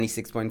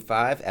96.5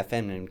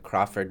 FM in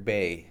Crawford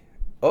Bay.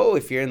 Oh,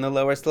 if you're in the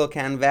lower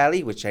Slocan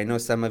Valley, which I know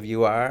some of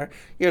you are,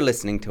 you're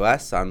listening to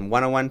us on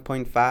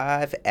 101.5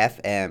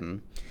 FM.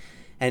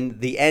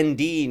 And the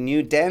ND,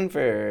 New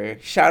Denver.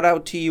 Shout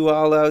out to you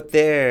all out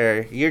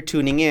there. You're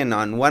tuning in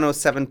on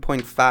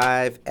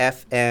 107.5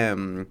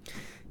 FM.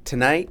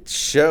 Tonight's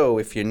show,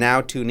 if you're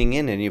now tuning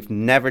in and you've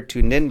never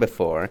tuned in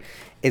before,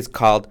 is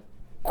called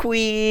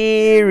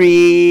Query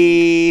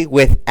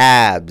with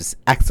Abs,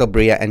 Axel,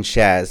 Bria, and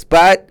Shaz.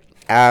 But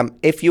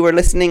if you were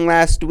listening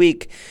last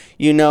week,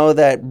 you know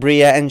that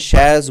Bria and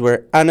Shaz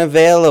were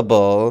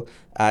unavailable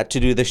to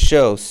do the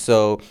show.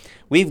 So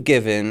we've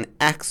given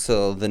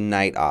Axel the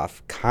night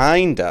off,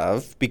 kind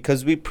of,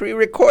 because we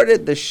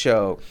pre-recorded the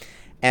show.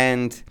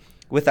 And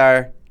with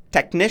our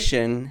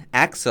technician,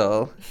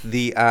 Axel,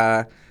 the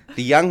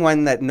young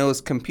one that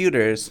knows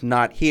computers,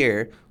 not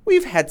here,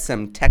 we've had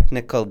some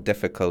technical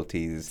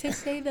difficulties. To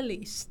say the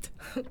least.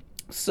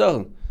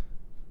 So,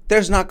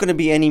 there's not going to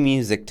be any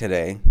music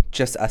today,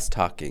 just us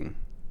talking.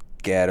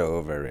 Get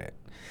over it.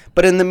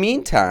 But in the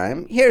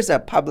meantime, here's a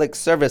public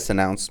service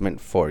announcement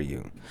for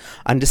you.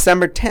 On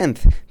December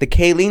 10th, the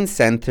Kayleen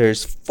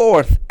Center's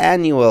 4th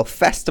annual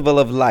Festival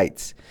of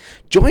Lights.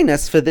 Join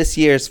us for this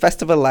year's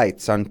Festival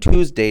Lights on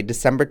Tuesday,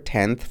 December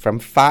 10th from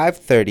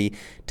 5:30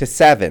 to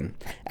 7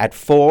 at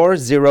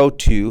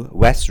 402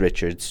 West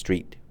Richard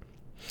Street.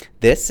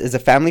 This is a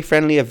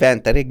family-friendly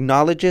event that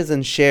acknowledges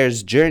and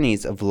shares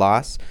journeys of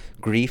loss,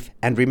 grief,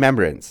 and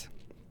remembrance.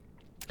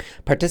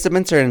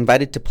 Participants are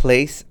invited to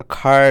place a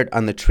card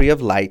on the Tree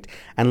of Light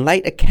and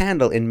light a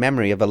candle in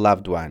memory of a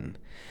loved one.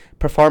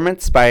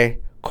 Performance by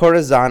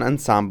Corazon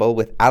Ensemble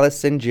with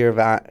Alison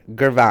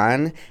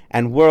Gervan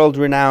and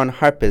world-renowned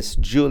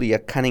harpist Julia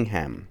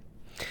Cunningham.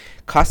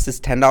 Cost is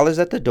 $10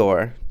 at the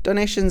door.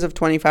 Donations of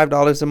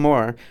 $25 or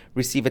more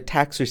receive a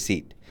tax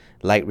receipt.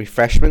 Light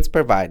refreshments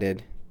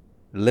provided.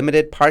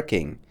 Limited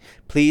parking.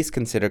 Please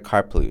consider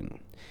carpooling.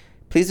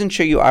 Please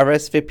ensure you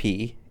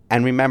RSVP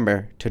and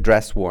remember to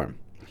dress warm.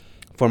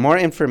 For more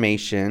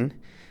information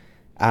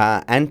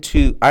and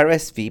to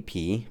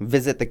RSVP,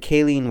 visit the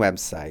Kayleen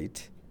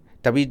website,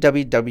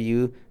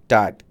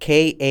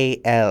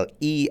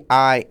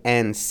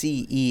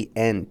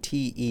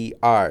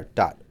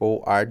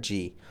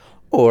 www.kaincenter.org,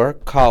 or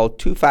call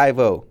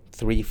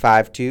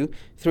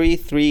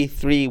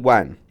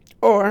 250-352-3331.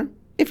 Or,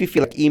 if you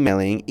feel like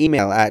emailing,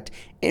 email at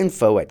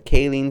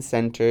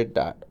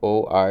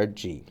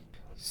info@kaylencenter.org.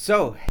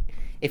 So,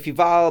 if you've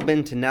all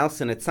been to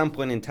Nelson at some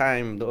point in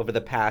time over the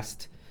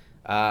past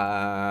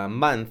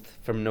month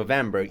from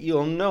November,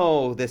 you'll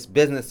know this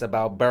business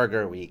about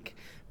Burger Week.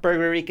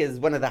 Burger Week is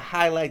one of the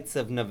highlights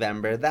of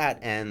November, that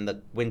and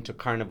the Winter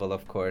Carnival,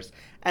 of course,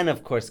 and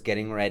of course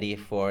getting ready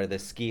for the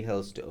ski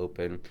hills to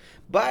open.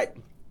 But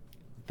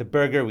the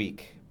Burger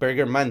Week,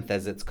 Burger Month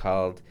as it's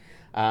called,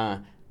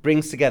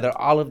 brings together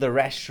all of the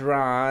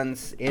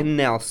restaurants in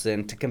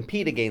Nelson to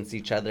compete against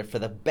each other for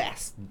the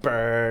best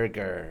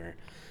burger.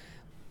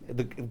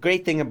 The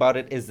great thing about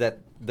it is that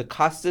the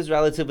cost is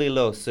relatively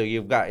low. So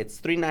it's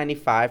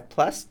 $3.95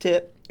 plus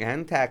tip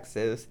and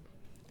taxes.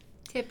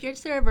 Tip your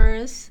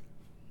servers.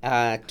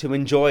 To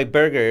enjoy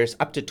burgers,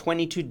 up to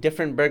 22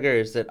 different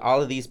burgers at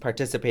all of these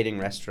participating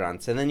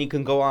restaurants. And then you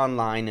can go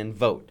online and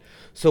vote.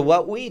 So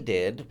what we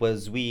did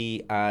was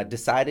we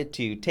decided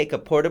to take a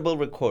portable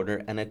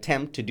recorder and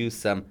attempt to do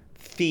some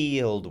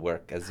field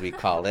work, as we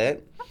call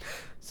it.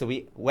 So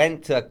we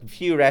went to a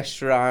few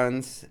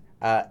restaurants,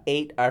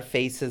 ate our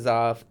faces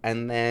off,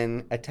 and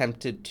then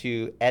attempted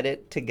to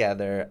edit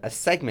together a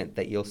segment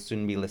that you'll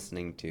soon be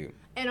listening to.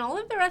 And all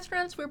of the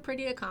restaurants were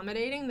pretty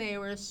accommodating. They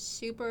were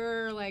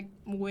super,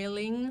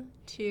 willing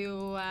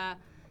to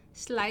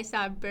slice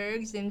our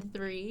burgers in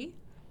 3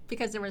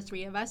 because there were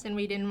 3 of us, and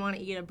we didn't want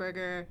to eat a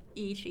burger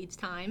each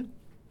time.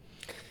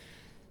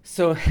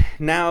 So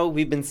now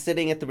we've been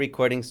sitting at the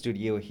recording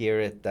studio here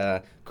at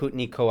the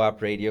Kootenai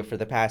Co-op Radio for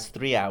the past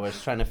 3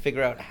 hours trying to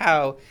figure out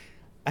how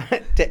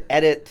to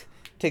edit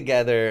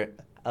together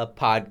a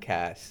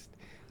podcast.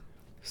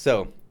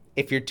 So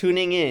if you're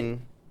tuning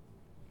in,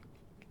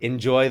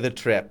 enjoy the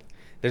trip.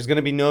 There's going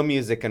to be no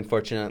music,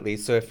 unfortunately,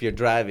 so if you're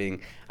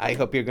driving, I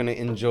hope you're going to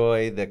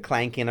enjoy the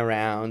clanking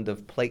around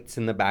of plates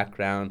in the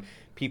background,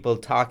 people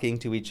talking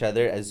to each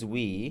other as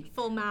we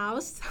full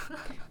mouths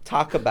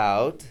talk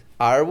about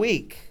our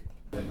week.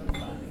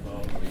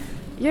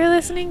 You're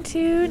listening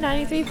to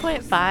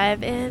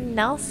 93.5 in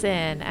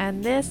Nelson,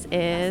 and this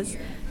is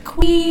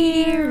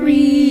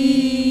Query,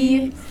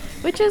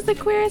 which is the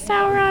queerest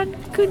hour on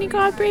Kootenai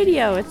Co-op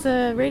Radio. It's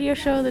a radio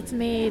show that's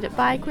made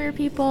by queer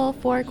people,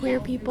 for queer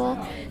people,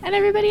 and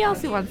everybody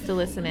else who wants to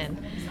listen in.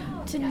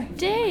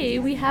 Today,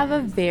 we have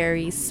a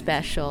very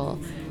special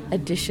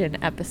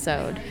edition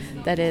episode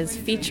that is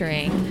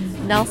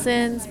featuring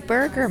Nelson's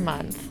Burger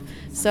Month.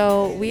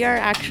 So we are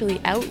actually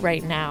out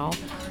right now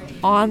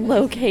on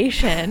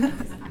location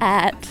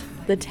at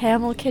the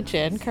Tamil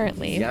Kitchen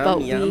currently.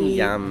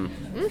 Yum.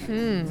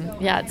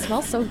 Yeah, it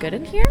smells so good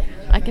in here.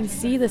 I can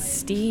see the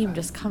steam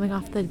just coming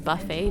off the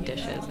buffet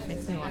dishes. It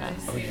makes me want to.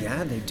 Oh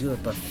yeah, they do a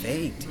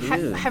buffet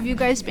too. Have you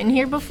guys been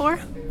here before?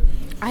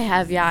 I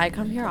have, yeah. I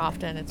come here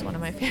often. It's one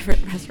of my favorite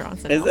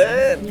restaurants. In Is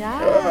Nelson. it? Yeah.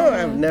 Oh,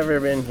 I've never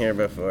been here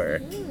before.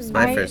 It's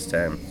my first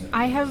time.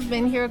 I have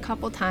been here a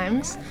couple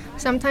times.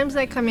 Sometimes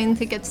I come in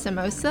to get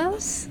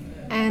samosas,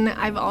 and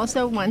I've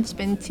also once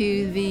been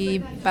to the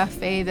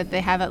buffet that they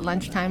have at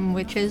lunchtime,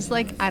 which is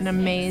like an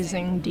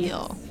amazing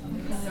deal.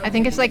 I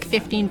think it's like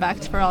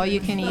 $15 for all you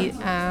can eat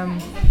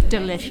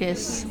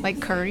delicious like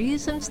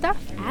curries and stuff.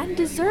 And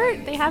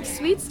dessert. They have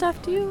sweet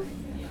stuff too.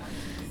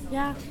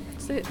 Yeah,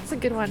 it's a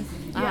good one.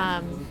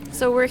 Yeah.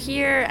 So we're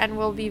here and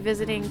we'll be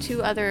visiting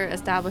 2 other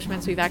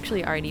establishments. We've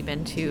actually already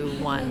been to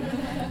one.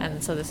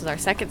 And so this is our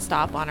second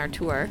stop on our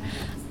tour.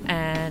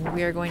 And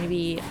we are going to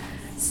be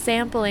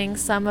sampling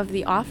some of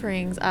the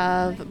offerings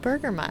of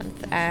Burger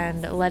Month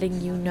and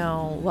letting you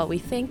know what we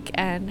think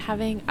and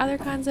having other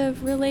kinds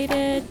of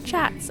related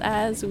chats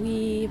as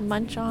we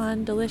munch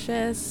on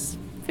delicious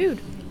food.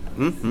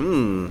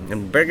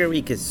 And Burger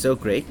Week is so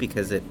great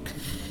because it,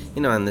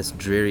 on this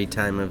dreary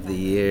time of the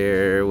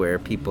year where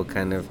people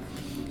kind of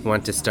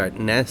want to start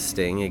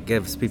nesting, it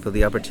gives people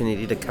the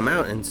opportunity to come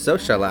out and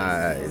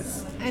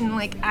socialize. And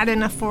like at an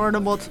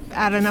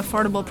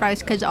affordable price,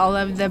 because all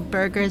of the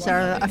burgers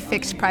are a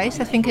fixed price.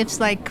 I think it's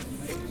like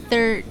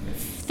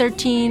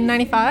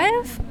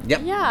 $13.95.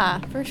 Yep. Yeah,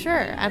 for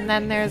sure. And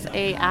then there's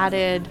a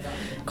added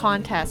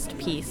contest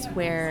piece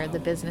where the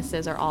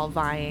businesses are all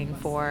vying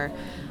for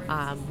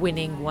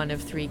winning one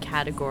of 3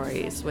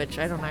 categories, which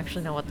I don't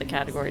actually know what the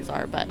categories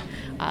are, but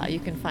you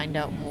can find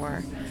out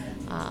more.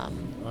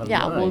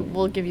 Yeah,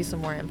 we'll give you some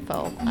more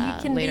info You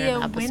can later be in a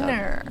the episode.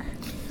 winner.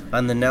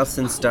 On the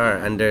Nelson Star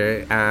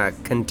under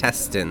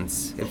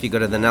contestants. If you go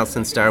to the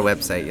Nelson Star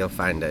website, you'll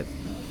find it.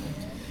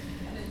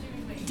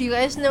 Do you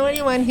guys know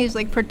anyone who's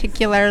like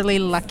particularly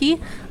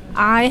lucky?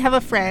 I have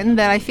a friend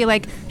that I feel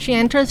like she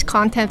enters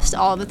contests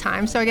all the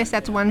time, so I guess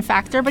that's one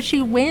factor, but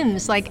she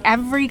wins like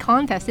every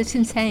contest. It's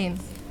insane.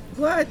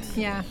 What?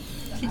 Yeah,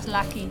 she's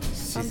lucky.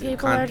 Some She's a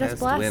people are just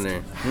contest blessed.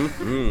 winner.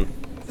 Mm-hmm.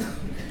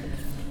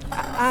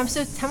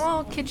 So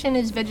Temple Kitchen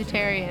is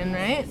vegetarian,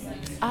 right?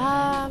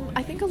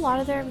 I think a lot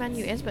of their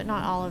menu is, but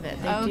not all of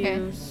it. They Okay.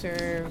 do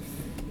serve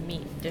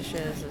meat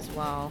dishes as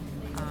well,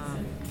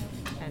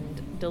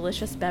 and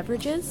delicious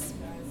beverages.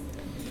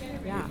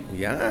 Yeah.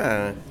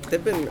 Yeah,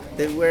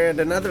 they were at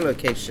another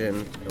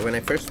location when I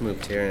first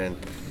moved here, and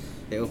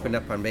they opened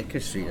up on Baker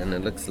Street, and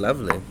it looks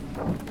lovely.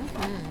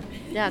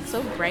 Yeah, it's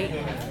so bright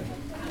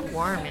and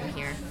warm in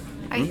here.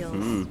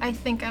 I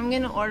think I'm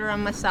gonna order a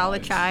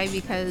masala chai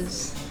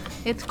because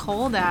it's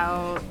cold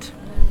out.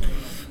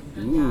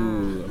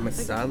 Ooh,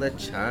 masala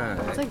chai.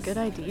 That's a good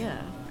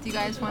idea. Do you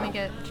guys want to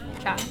get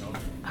chai?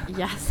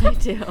 Yes, I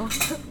do.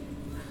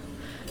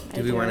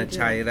 Do we want to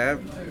chai it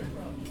up?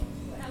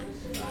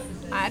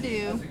 I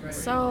do.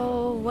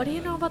 So, what do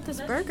you know about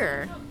this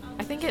burger?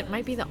 I think it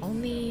might be the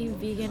only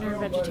vegan or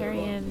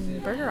vegetarian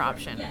burger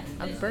option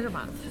of Burger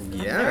Month.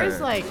 Yeah.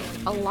 There's like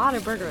a lot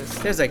of burgers,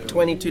 There's like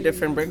 22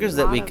 different burgers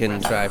that we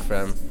can try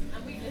from.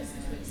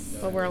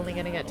 but we're only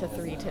going to get to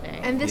 3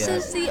 today. And this Yeah.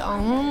 is the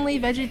only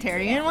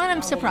vegetarian one.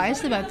 I'm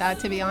surprised about that,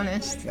 to be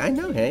honest. I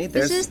know, hey,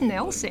 This there's is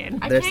Nelson.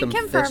 I there's can't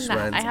some confirm fish that.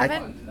 ones. I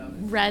haven't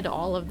read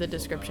all of the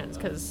descriptions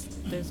because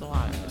there's a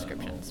lot of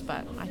descriptions,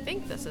 but I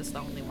think this is the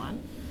only one.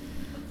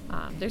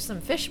 There's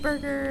some fish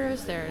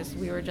burgers.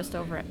 We were just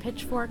over at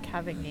Pitchfork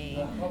having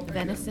a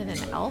venison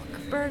and elk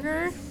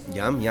burger.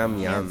 Yum,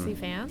 yum, Fancy yum.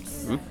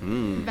 fans.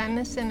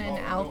 Venison and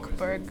elk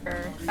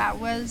burger. That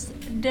was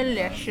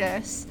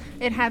delicious.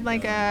 It had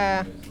like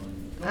a,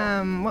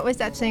 what was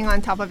that thing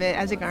on top of it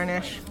as a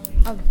garnish?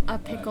 A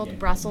pickled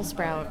Brussels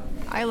sprout.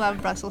 I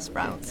love Brussels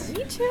sprouts.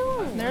 Me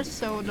too. They're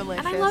so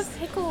delicious. And I love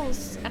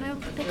pickles, and I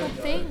love pickled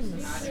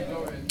things.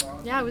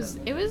 Yeah,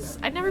 it was.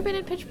 I'd never been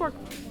in Pitchfork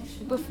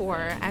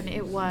before, and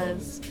it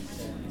was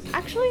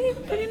actually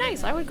pretty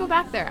nice. I would go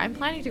back there. I'm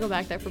planning to go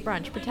back there for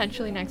brunch,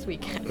 potentially next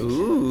weekend.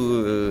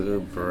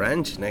 Ooh,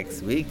 brunch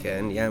next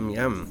weekend. Yum,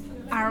 yum.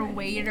 Our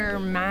waiter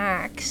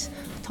Max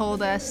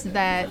told us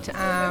that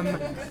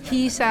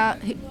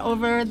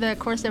over the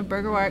course of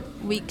Burger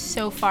Week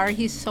so far,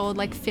 he's sold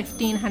like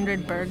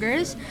 1,500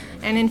 burgers,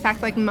 and in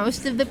fact, like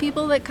most of the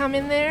people that come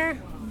in there,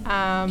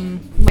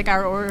 like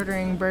are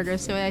ordering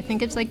burgers. So I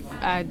think it's like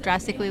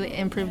drastically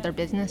improved their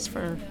business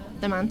for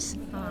the months.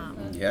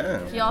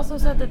 Yeah. He also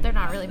said that they're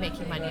not really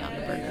making money on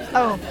the burgers,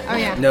 Oh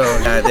yeah. No,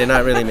 they're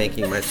not really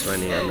making much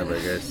money on the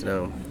burgers,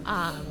 no.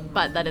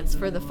 but that it's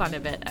for the fun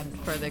of it and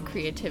for the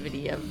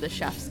creativity of the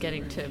chefs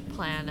getting to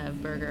plan a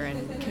burger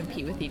and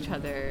compete with each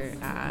other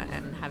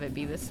and have it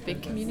be this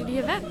big community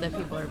event that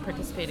people are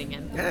participating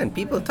in. Yeah, and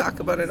people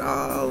talk about it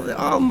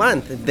all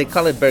month. They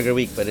call it Burger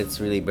Week, but it's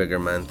really Burger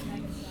Month.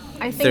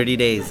 I think 30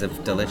 days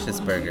of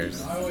delicious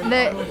burgers.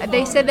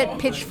 they said that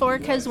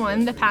Pitchfork has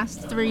won the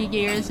past 3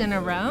 years in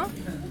a row.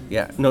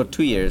 Yeah, no,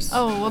 2 years.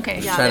 Oh, okay.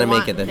 Yeah, Trying they to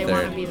make want- it the they third.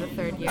 want to be the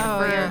third year.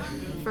 Oh, yeah.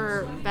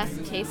 For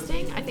best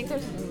tasting, I think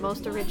there's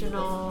most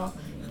original,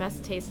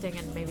 best tasting,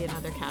 and maybe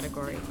another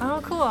category. Oh,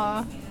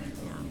 cool.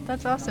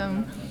 That's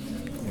awesome.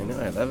 I know,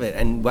 I love it.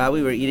 And while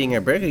we were eating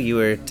our burger, you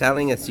were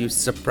telling us, you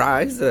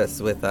surprised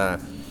us with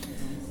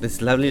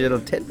this lovely little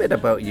tidbit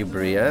about you,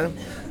 Bria.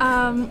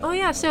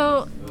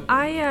 So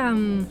I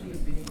am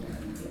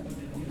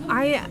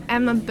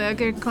a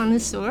burger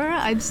connoisseur,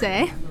 I'd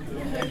say.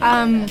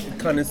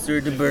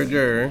 Connoisseur de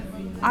burger.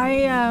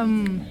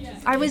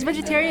 I was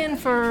vegetarian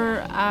for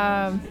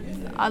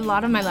a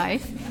lot of my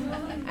life,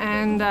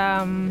 and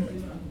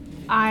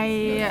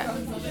I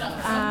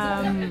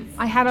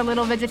had a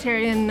little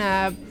vegetarian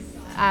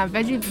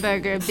veggie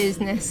burger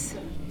business.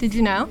 Did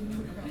you know?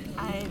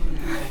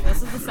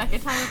 This is the second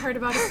time I've heard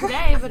about it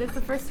today, but it's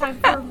the first time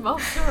for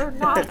most or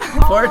not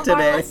all For of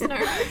today. our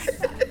listeners.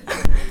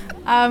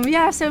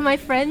 So my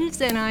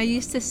friends and I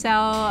used to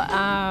sell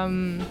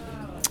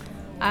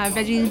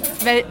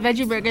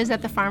veggie burgers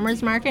at the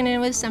farmer's market, and it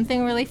was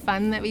something really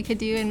fun that we could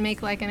do and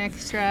make like an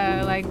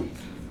extra, like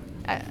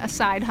a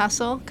side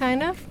hustle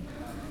kind of.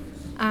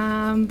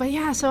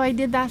 So I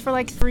did that for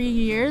like 3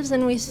 years,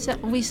 and we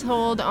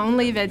sold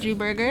only veggie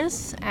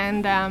burgers,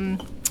 and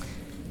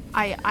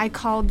I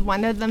called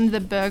one of them the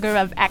Burger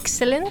of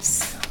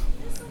Excellence.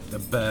 The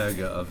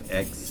burger of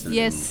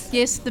excellence.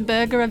 Yes, the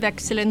Burger of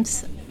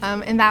Excellence.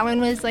 And that one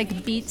was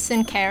like beets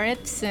and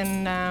carrots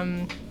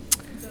and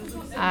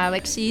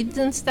like seeds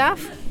and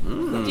stuff.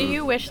 Do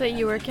you wish that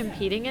you were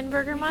competing in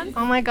Burger Month?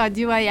 Oh my God,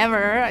 do I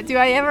ever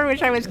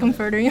wish I was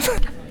competing?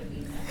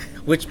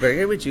 Which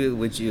burger would you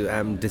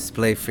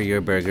display for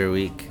your Burger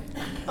Week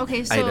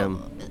Okay, so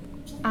item?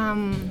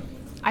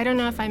 I don't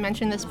know if I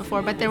mentioned this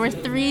before, but there were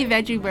 3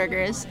 veggie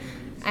burgers,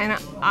 and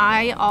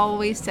I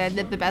always said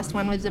that the best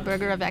one was the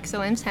Burger of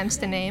Excellence, hence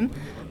the name.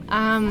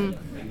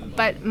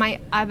 But my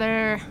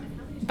other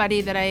buddy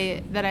that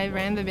I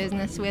ran the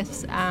business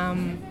with,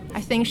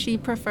 I think she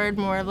preferred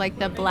more of like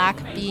the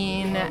black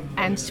bean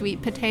and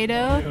sweet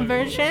potato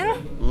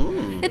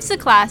version. It's a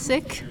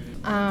classic.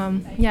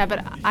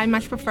 But I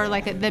much prefer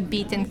like the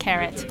beet and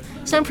carrot.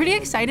 So I'm pretty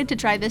excited to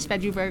try this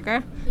veggie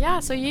burger. Yeah,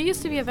 so you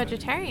used to be a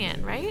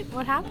vegetarian, right?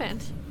 What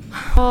happened?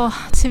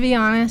 Oh, to be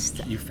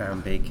honest, You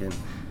found bacon.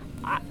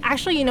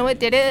 actually, you know what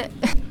did it?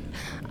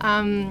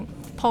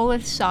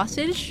 Polish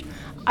sausage.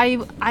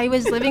 I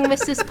was living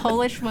with this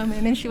Polish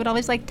woman, and she would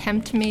always like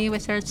tempt me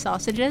with her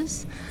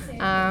sausages.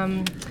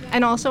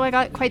 And also I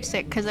got quite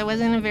sick because I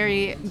wasn't a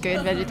very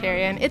good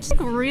vegetarian. It's like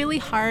really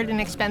hard and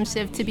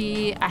expensive to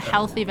be a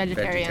healthy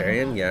vegetarian.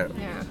 Vegetarian, yeah.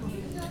 Yeah.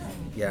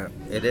 Yeah,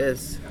 it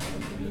is.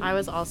 I'm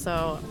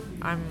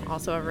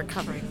also a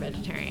recovering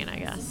vegetarian, I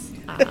guess.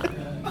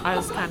 I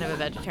was kind of a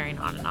vegetarian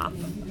on and off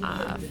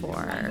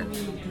for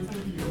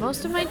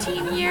most of my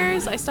teen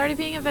years. I started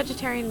being a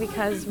vegetarian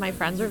because my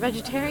friends were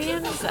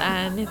vegetarians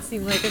and it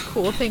seemed like a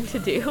cool thing to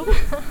do.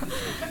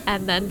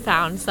 And then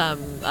found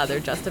some other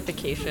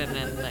justification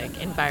and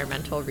like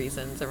environmental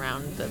reasons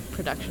around the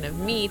production of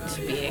meat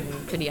being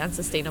pretty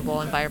unsustainable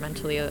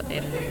environmentally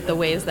in the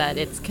ways that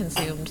it's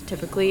consumed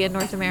typically in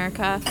North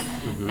America.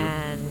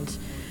 And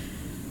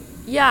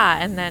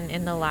and then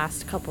in the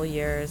last couple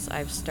years,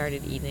 I've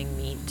started eating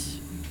meat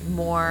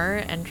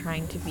more and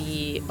trying to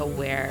be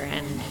aware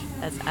and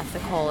as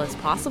ethical as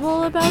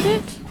possible about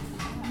it.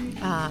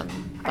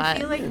 I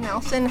feel like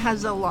Nelson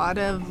has a lot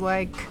of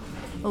like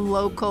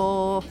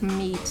local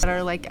meats that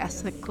are like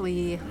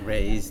ethically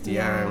Raised,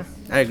 yeah.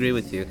 I agree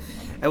with you.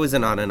 I was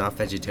an on and off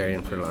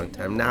vegetarian for a long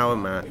time. Now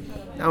I'm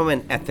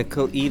an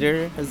ethical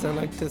eater, as I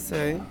like to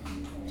say.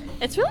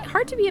 It's really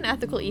hard to be an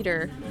ethical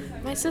eater.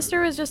 My sister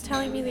was just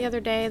telling me the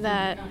other day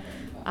that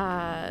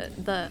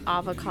the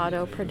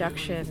avocado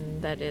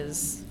production that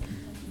is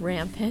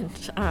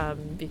rampant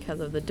because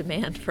of the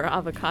demand for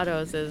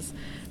avocados is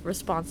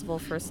responsible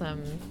for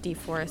some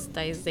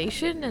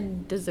deforestation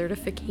and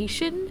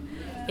desertification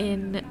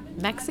in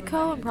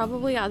Mexico and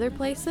probably other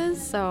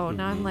places. So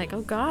now I'm like,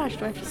 oh gosh,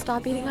 do I have to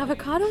stop eating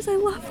avocados? I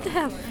love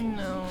them.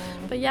 no.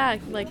 But yeah,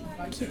 like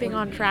keeping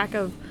on track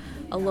of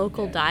a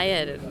local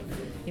diet and,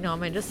 you know,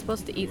 am I just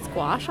supposed to eat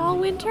squash all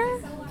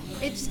winter?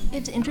 It's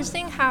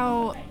interesting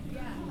how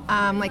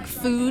like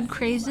food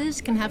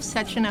crazes can have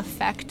such an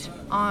effect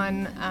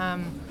on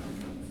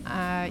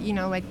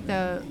like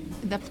the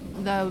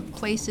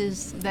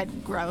places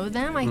that grow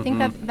them. I think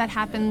that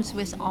happens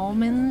with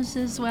almonds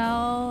as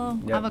well,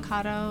 Yep.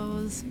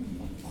 avocados.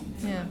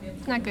 Yeah,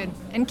 it's not good.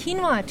 And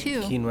quinoa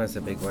too. Quinoa is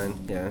a big one,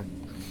 yeah.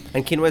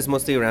 And quinoa is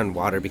mostly around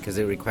water because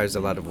it requires a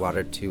lot of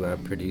water to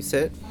produce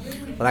it.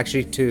 Well,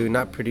 actually, to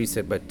not produce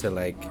it, but to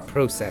like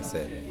process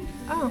it.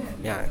 Oh,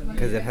 Yeah,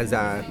 because it has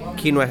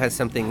quinoa has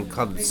something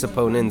called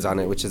saponins on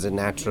it, which is a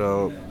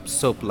natural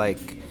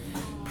soap-like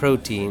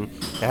protein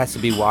that has to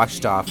be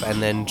washed off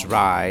and then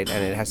dried,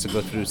 and it has to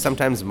go through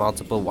sometimes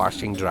multiple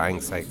washing, drying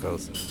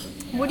cycles.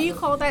 what do you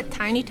call that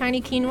tiny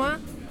quinoa?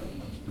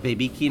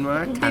 Baby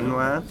quinoa,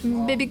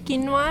 canwa, Baby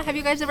quinoa. Have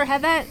you guys ever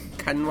had that?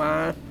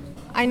 canwa.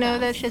 I know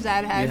that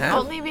Shazad has. You have?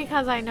 Only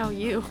because I know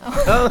you.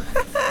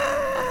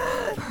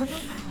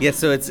 Yeah,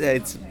 so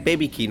it's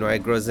baby quinoa.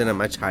 It grows in a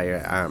much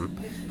higher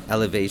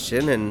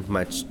elevation and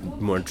much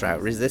more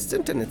drought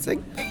resistant, and it's like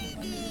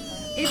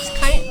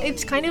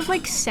It's kind of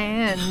like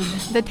sand.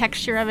 The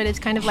texture of it is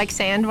kind of like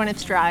sand when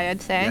it's dry,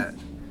 I'd say. yeah,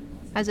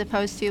 As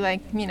opposed to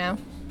like,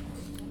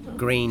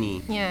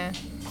 grainy, yeah.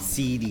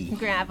 seedy.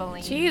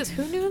 Gravelly. Jeez,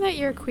 who knew that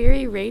your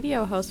query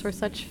radio hosts were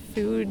such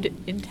food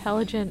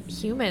intelligent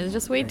humans?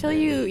 Just wait till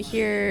you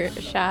hear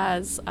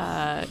Shaz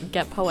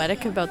get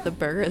poetic about the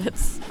burger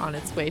that's on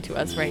its way to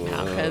us right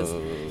now, because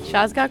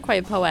Shaz got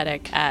quite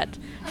poetic at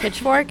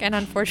Pitchfork, and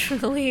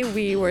unfortunately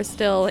we were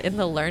still in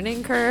the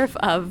learning curve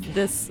of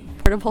this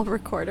portable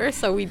recorder,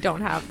 so we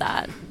don't have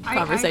that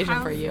conversation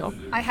for you.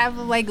 I have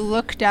like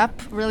looked up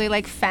really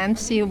like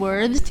fancy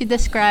words to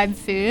describe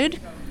food,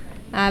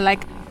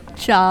 like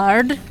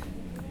charred,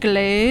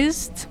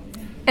 glazed.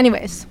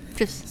 Anyways,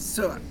 just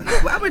So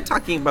while we're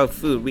talking about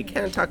food, we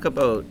can't talk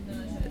about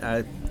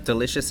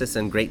deliciousness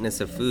and greatness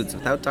of foods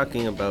without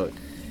talking about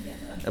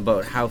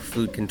how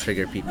food can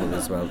trigger people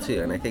as well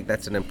too. And I think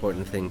that's an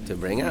important thing to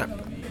bring up.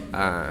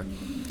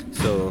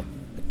 So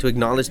to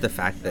acknowledge the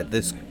fact that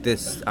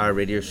this our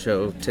radio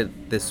show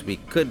this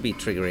week could be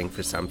triggering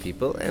for some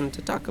people, and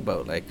to talk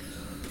about like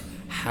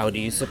how do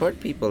you support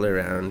people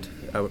around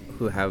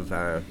who have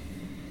not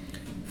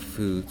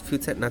food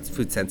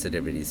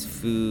sensitivities,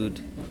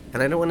 food,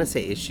 and I don't want to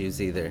say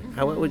issues either.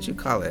 What would you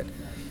call it?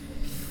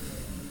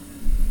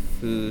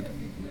 Food.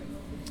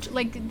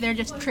 like they're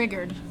just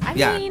triggered. I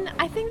Yeah. mean,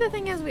 I think the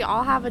thing is we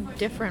all have a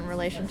different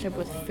relationship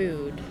with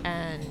food,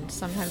 and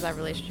sometimes that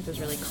relationship is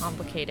really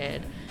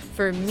complicated.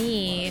 For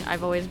me,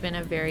 I've always been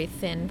a very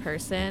thin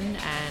person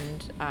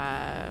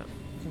and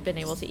been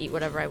able to eat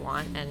whatever I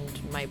want,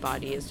 and my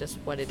body is just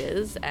what it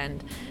is.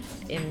 And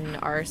in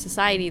our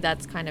society,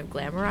 that's kind of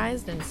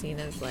glamorized and seen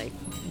as like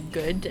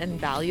good and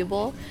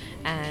valuable.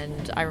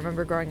 And I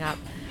remember growing up,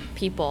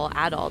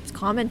 adults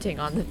commenting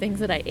on the things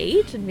that I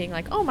ate and being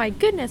like, oh my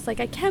goodness, like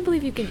I can't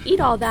believe you can eat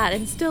all that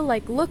and still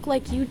like look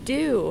like you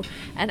do.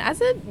 And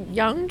as a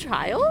young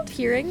child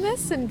hearing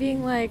this and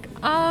being like,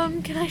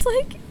 can I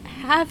like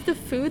have the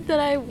food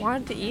that I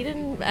want to eat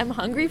and am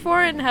hungry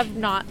for, and have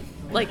not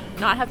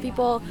have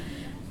people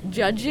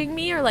judging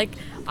me or like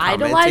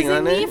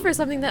idolizing me for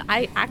something that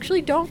I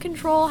actually don't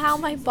control how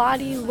my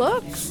body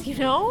looks, you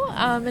know?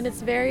 And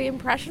it's very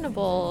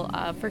impressionable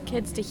for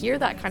kids to hear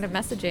that kind of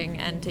messaging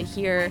and to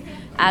hear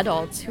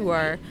adults who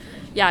are,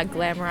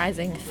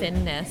 glamorizing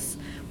thinness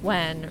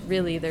when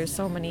really there's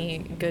so many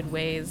good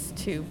ways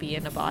to be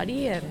in a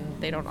body and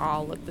they don't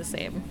all look the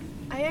same.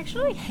 I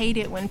actually hate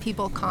it when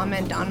people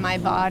comment on my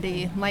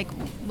body. Like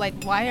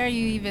why are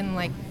you even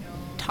like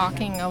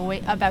talking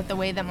about the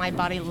way that my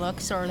body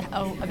looks or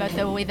about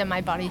the way that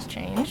my body's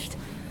changed?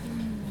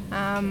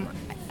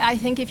 I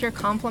think if you're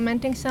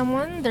complimenting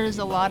someone, there's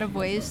a lot of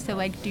ways to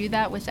like do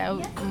that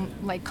without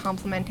like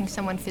complimenting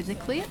someone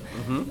physically.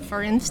 Mm-hmm.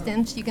 For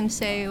instance, you can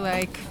say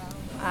like,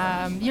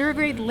 you're a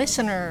great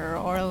listener,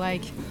 or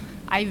like,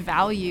 I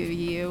value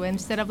you,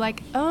 instead of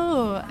like,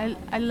 oh,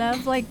 I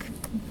love like,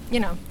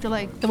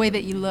 the way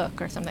that you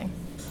look or something.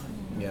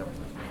 Yeah.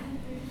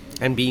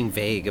 And being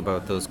vague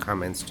about those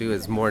comments too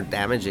is more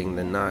damaging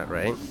than not,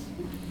 right?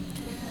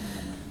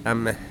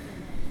 And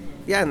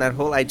that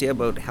whole idea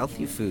about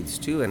healthy foods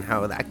too, and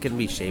how that can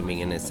be shaming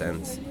in a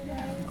sense.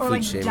 Or Food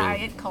like shaming.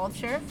 diet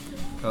culture.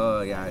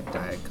 Oh yeah,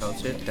 diet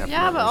culture, definitely.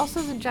 Yeah, but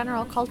also the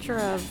general culture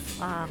of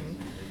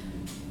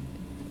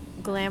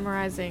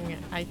glamorizing,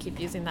 I keep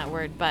using that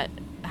word, but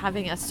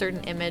having a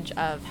certain image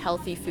of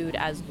healthy food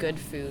as good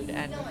food,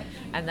 and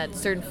that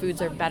certain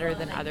foods are better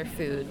than other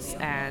foods,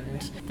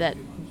 and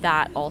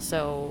that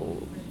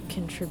also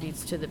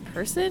contributes to the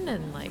person,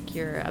 and like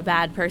you're a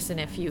bad person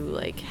if you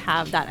like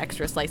have that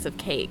extra slice of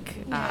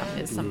cake,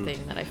 is something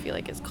that I feel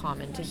like is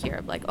common to hear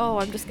of, like, oh,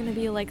 I'm just gonna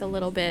be like a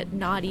little bit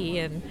naughty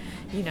and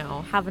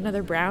have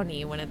another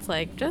brownie, when it's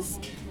like,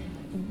 just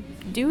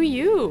do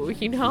you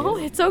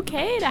it's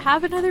okay to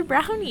have another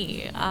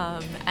brownie,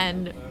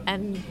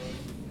 and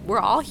we're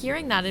all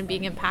hearing that and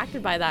being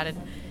impacted by that and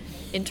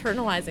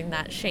internalizing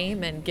that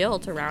shame and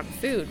guilt around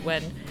food,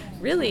 when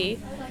really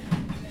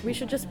we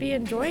should just be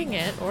enjoying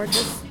it, or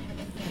just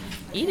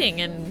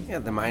eating and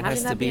the mind having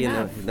has that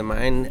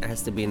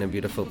to be in a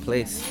beautiful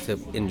place to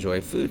enjoy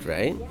food,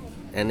 right?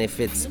 And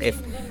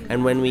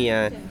when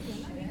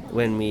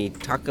we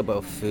talk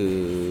about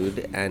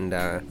food, and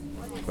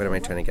what am I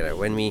trying to get at?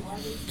 When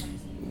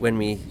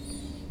we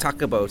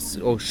talk about,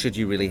 oh, should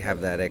you really have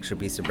that extra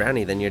piece of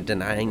brownie, then you're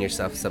denying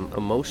yourself some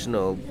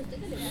emotional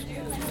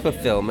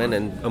fulfillment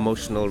and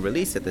emotional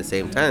release at the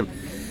same time.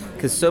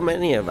 Because so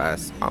many of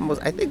us,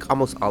 I think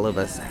almost all of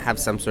us, have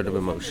some sort of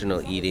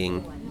emotional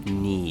eating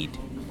need,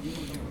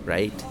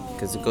 right?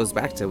 Because it goes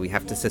back to, we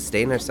have to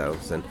sustain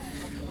ourselves, and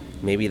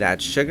maybe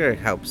that sugar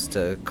helps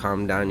to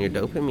calm down your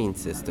dopamine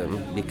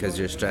system because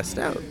you're stressed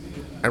out.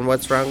 And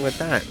what's wrong with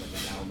that?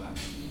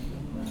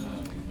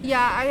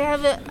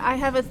 Yeah, I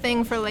have a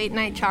thing for late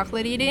night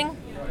chocolate eating.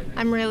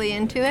 I'm really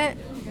into it,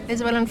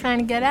 is what I'm trying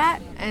to get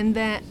at.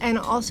 And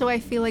also I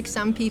feel like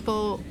some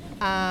people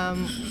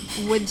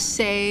would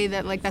say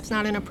that like that's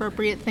not an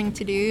appropriate thing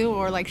to do,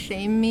 or like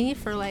shame me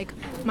for like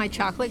my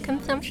chocolate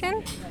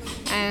consumption.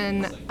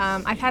 And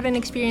I've had an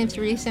experience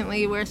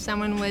recently where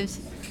someone was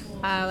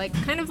like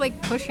kind of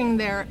like pushing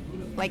their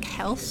like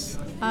health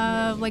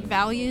like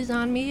values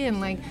on me, and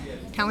like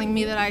telling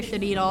me that I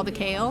should eat all the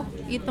kale,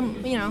 eat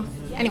them,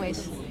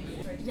 anyways.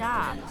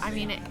 Yeah, I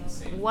mean,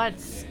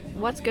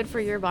 what's good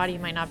for your body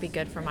might not be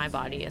good for my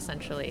body,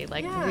 essentially.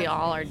 Like, we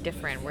all are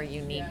different. We're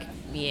unique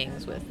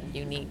beings with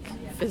unique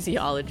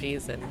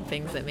physiologies and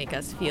things that make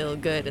us feel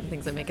good and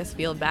things that make us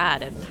feel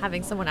bad. And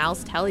having someone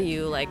else tell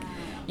you, like,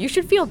 you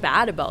should feel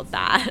bad about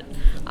that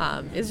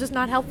is just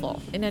not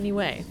helpful in any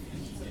way.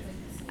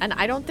 And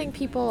I don't think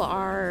people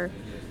are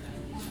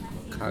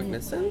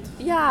Cognizant?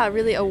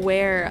 really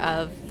aware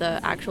of the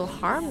actual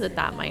harm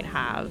that might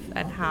have,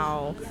 and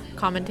how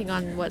commenting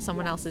on what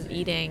someone else is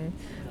eating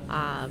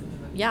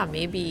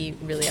may be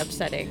really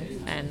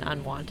upsetting and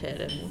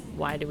unwanted, and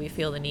why do we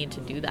feel the need to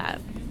do that?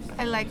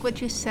 I like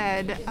what you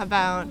said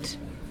about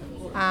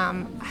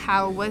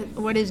how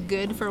what is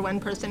good for one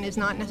person is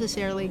not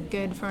necessarily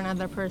good for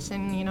another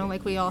person. You know,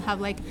 like we all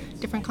have like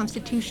different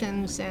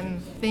constitutions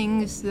and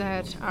things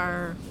that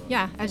are,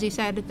 as you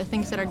said, the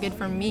things that are good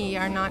for me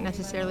are not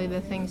necessarily the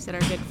things that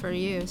are good for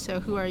you. So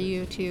who are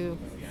you to,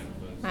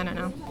 I don't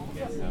know.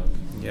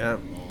 Yeah,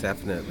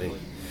 definitely.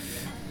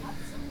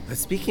 But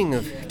speaking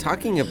of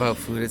talking about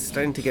food, it's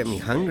starting to get me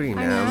hungry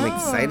now. I'm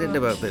excited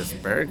about this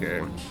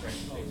burger.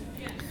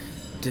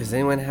 Does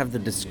anyone have the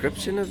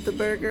description of the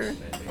burger?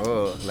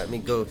 Oh, let me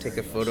go take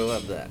a photo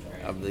of the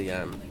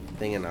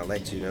thing, and I'll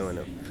let you know in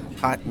a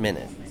hot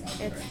minute.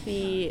 It's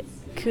the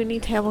Cooney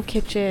Table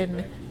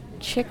Kitchen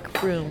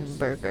Chick Room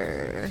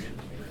Burger,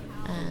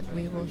 and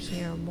we will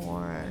hear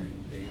more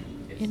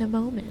in a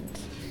moment.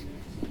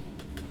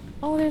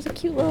 Oh, there's a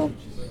cute little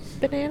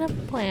banana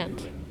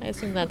plant. I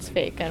assume that's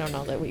fake. I don't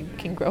know that we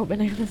can grow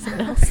bananas in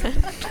Nelson.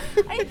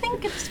 I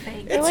think it's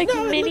fake. They're like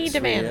mini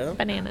real.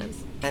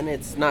 bananas. And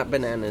it's not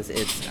bananas.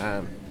 It's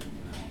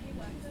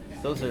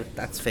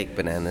that's fake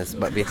bananas.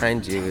 But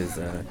behind you is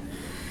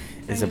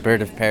a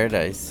bird of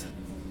paradise.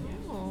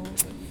 Oh.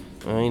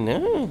 I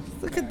know.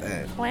 Look at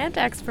that. Plant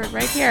expert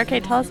right here. Okay,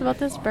 tell us about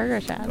this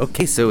burger, Chad.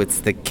 Okay, so it's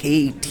the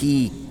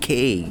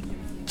KTK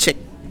Chick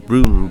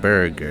Room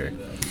Burger.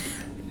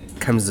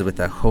 Comes with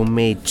a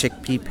homemade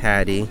chickpea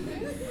patty.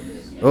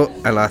 Oh,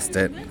 I lost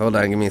it. Hold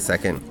on, give me a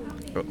second.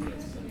 Oh.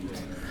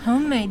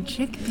 Homemade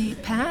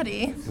chickpea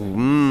patty.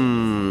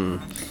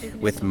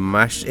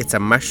 It's a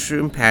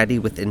mushroom patty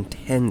with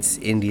intense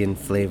Indian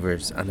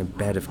flavors on a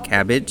bed of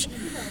cabbage,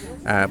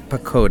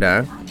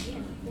 pakoda,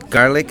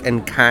 garlic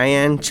and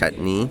cayenne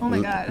chutney, Oh my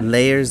God.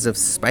 layers of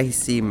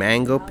spicy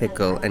mango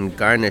pickle, and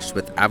garnished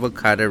with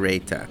avocado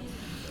raita.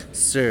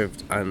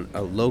 Served on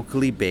a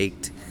locally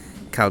baked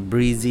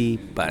Calabrese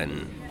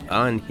bun.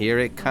 On here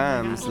it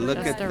comes. Look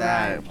at Just that.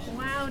 arrived.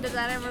 Wow, does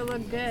that ever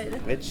look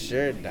good? It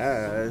sure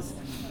does.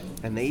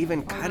 And they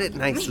even cut it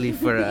nicely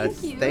for us.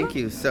 Thank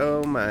you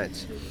so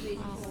much.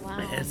 Oh,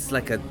 wow. It's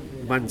like a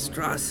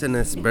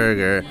monstrous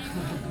burger.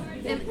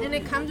 And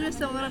it comes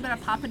with a little bit of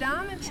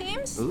papadum, it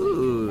seems.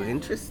 Ooh,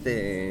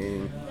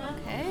 interesting.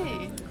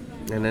 Okay.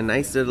 And a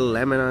nice little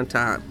lemon on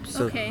top.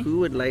 So Okay. who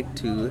would like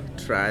to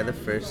try the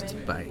first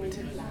bite?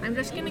 I'm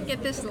just gonna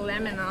get this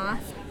lemon off.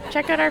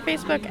 Check out our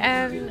Facebook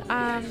and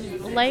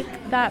like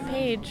that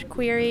page,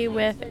 Query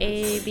with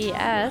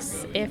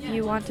ABS, if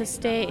you want to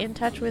stay in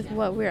touch with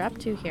what we're up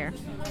to here.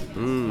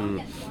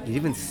 It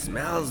even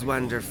smells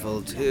wonderful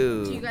Do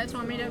you too. guys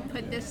want me to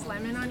put this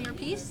lemon on your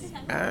piece?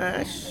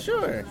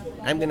 Sure.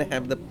 I'm gonna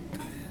have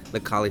the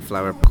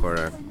cauliflower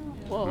pakora.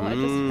 Whoa, I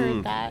just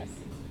heard that.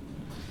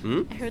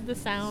 Hmm? I heard the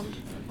sound.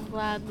 I'm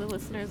glad the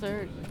listeners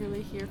are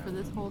really here for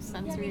this whole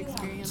sensory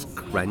experience.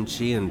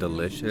 Crunchy and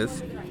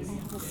delicious.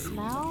 The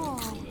smell.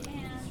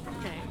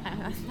 Okay,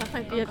 that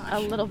might be a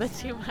little bit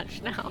too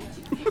much now.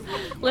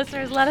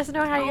 Listeners, let us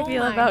know how you Oh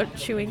feel my. about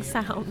chewing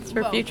sounds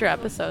for Whoa. future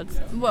episodes.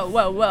 Whoa,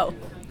 whoa, whoa.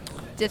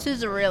 This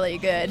is really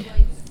good.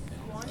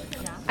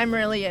 I'm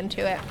really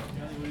into it.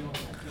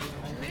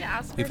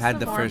 You've had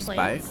the first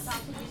bite?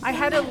 I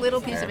had a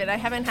little piece of it. I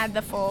haven't had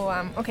the full,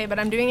 okay, but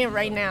I'm doing it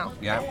right now.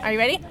 Yeah. Are you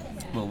ready?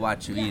 We'll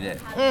watch you eat it.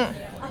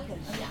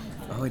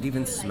 Oh, it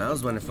even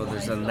smells wonderful.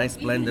 There's a nice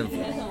blend of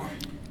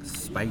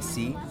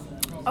spicy.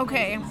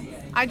 Okay.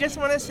 I just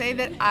want to say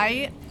that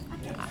I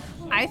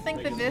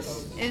think that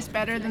this is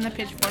better than the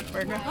Pitchfork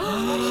burger.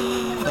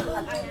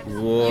 You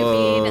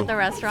Whoa. mean at the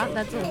restaurant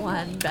that's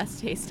won best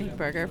tasting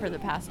burger for the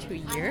past 2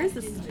 years?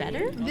 This is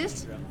better?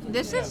 This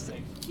is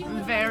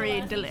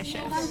very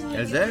delicious.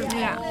 Is it?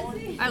 Yeah,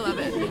 I love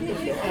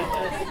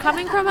it.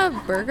 Coming from a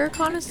burger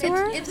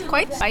connoisseur? It's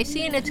quite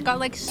spicy and it's got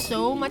like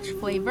so much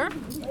flavor.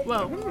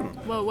 Whoa,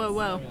 whoa, whoa,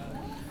 whoa.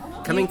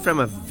 Coming from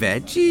a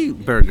veggie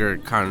burger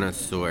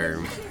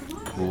connoisseur.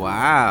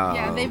 Wow.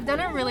 Yeah, they've done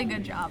a really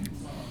good job.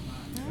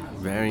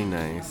 Very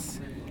nice.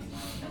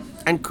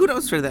 And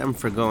kudos for them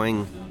for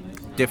going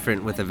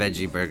different with a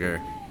veggie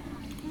burger.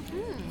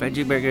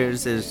 Veggie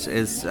burgers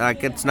is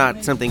like, it's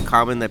not something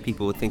common that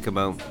people would think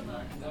about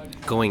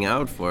going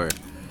out for.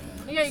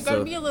 Yeah, you gotta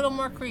So- be a little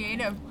more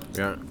creative,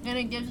 Yeah. and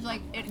it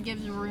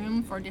gives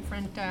room for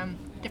different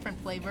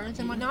flavors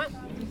and whatnot.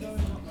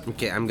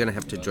 Okay, I'm gonna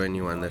have to join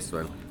you on this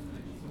one.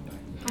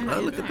 Oh,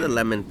 look at the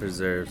lemon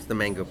preserves, the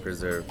mango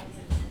preserve.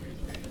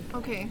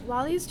 Okay.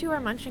 While these two are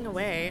munching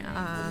away,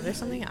 there's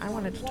something I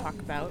wanted to talk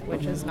about,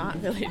 which is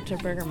not related to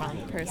Burger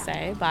Month per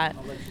se, but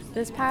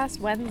this past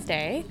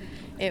Wednesday,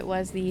 it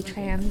was the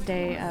Trans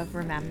Day of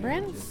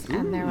Remembrance,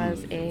 and there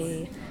was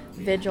a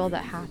vigil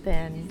that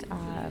happened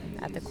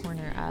at the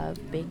corner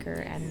of Baker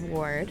and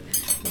Ward,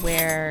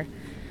 where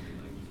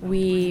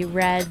we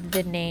read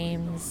the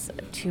names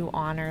to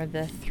honor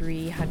the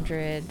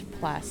 300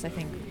 plus, I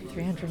think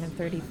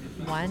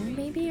 331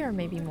 maybe, or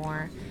maybe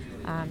more,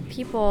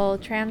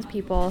 trans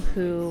people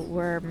who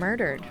were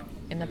murdered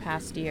in the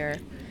past year,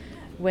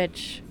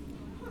 which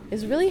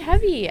is really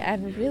heavy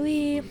and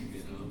really,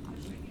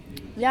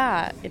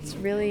 it's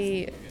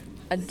really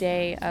a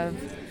day of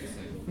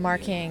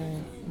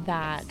marking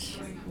that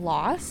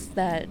loss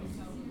that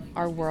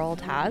our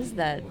world has,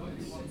 that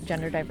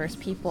gender diverse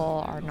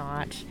people are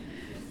not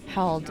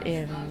held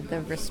in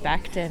the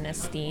respect and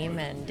esteem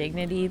and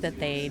dignity that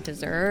they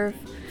deserve,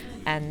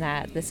 and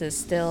that this is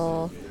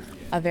still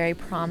a very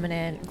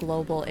prominent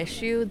global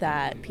issue,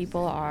 that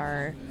people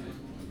are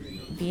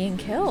being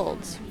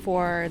killed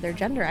for their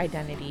gender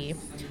identity.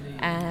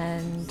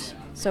 And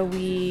so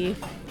we,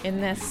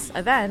 in this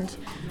event,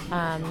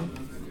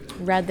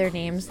 read their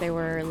names. They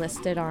were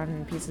listed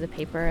on pieces of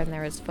paper, and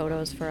there was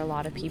photos for a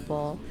lot of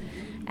people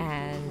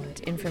and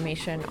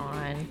information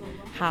on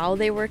how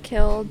they were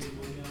killed,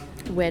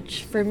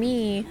 which for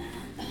me,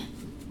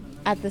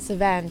 at this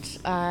event,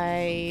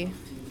 I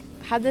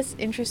had this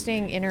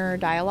interesting inner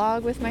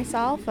dialogue with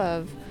myself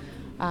of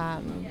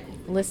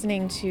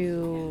listening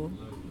to,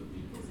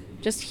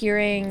 just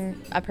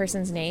hearing a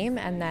person's name,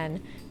 and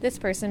then this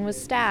person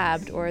was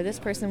stabbed, or this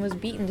person was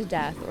beaten to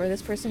death, or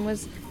this person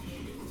was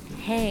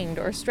hanged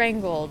or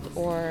strangled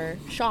or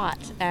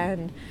shot,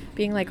 and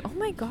being like, oh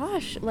my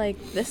gosh, like,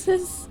 this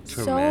is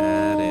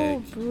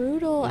Traumatic. so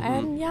brutal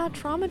and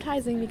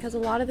traumatizing, because a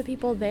lot of the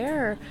people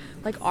there,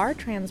 like, are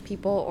trans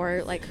people,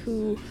 or like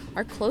who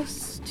are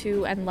close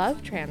to and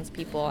love trans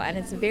people, and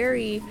it's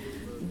very,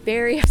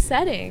 very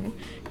upsetting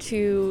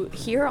to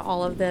hear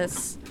all of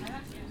this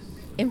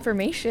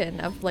information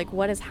of like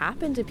what has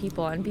happened to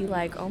people and be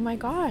like, oh my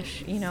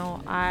gosh,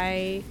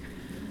 I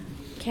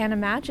can't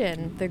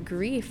imagine the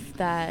grief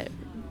that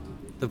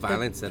The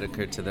violence that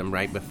occurred to them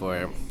right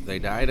before they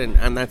died,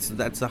 and that's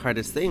the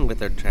hardest thing with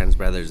their trans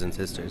brothers and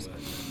sisters,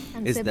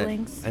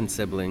 and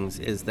siblings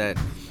is that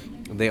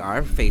they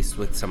are faced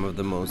with some of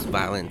the most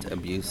violent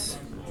abuses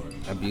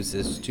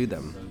to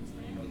them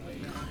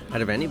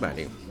out of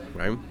anybody,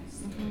 right?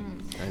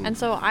 And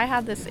so I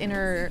had this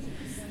inner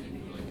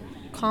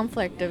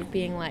conflict of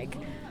being like,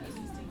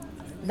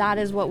 that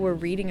is what we're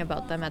reading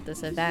about them at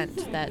this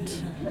event, that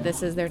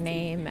this is their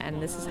name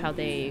and this is how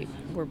they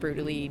were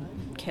brutally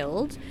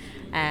killed.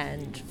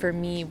 And for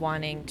me,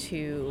 wanting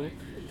to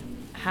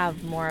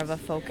have more of a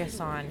focus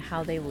on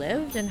how they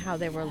lived and how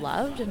they were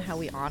loved and how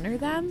we honor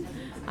them,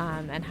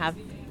 and have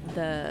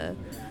the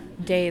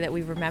day that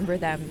we remember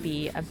them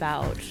be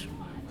about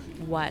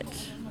what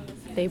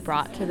they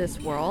brought to this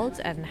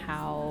world and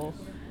how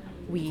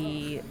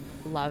we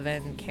love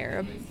and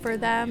care for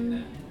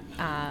them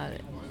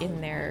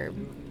in their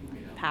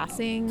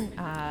passing,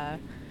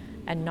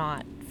 and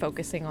not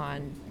focusing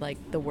on like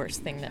the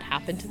worst thing that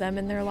happened to them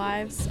in their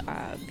lives,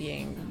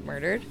 being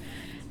murdered,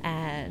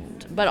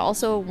 but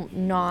also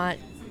not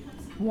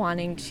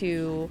wanting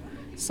to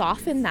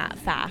soften that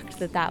fact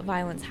that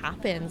violence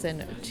happens,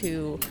 and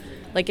to,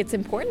 like, it's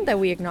important that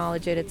we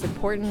acknowledge it. It's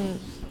important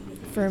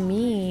for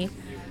me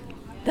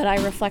that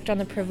I reflect on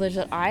the privilege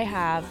that I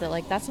have, that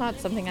like that's not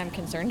something I'm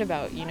concerned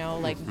about,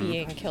 like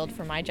being killed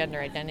for my gender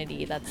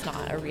identity. That's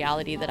not a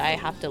reality that I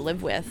have to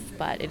live with,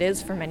 but it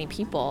is for many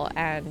people,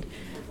 and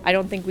I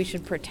don't think we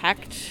should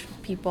protect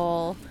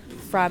people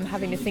from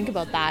having to think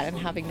about that and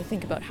having to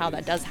think about how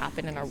that does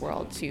happen in our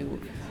world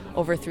to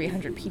over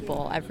 300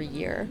 people every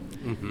year.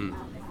 Mm-hmm.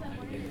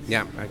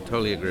 Yeah, I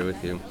totally agree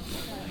with you.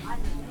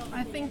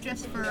 I think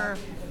just for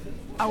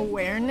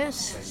awareness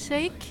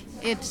sake,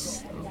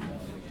 it's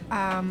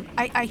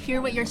I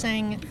hear what you're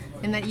saying,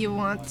 in that you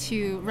want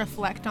to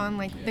reflect on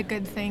like the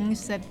good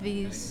things that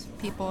these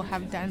people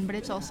have done, but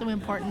it's also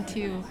important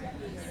to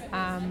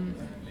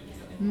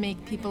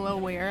make people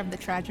aware of the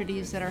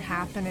tragedies that are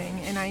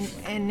happening,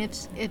 and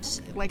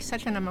it's like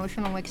such an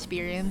emotional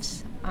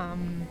experience,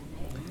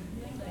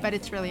 but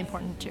it's really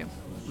important too.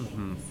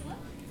 Mm-hmm.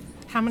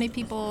 How many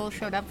people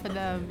showed up for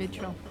the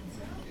vigil?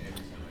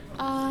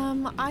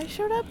 I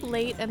showed up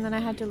late, and then I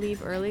had to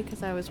leave early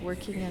because I was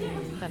working,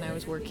 and then I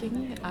was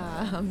working.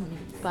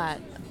 But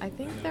I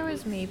think there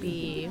was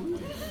maybe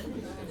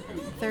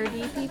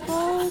 30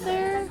 people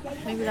there.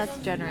 Maybe that's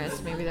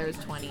generous. Maybe there was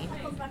 20.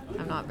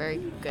 I'm not very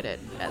good at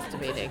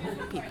estimating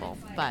people,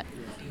 but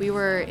we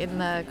were in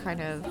the kind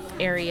of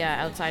area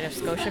outside of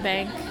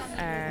Scotiabank,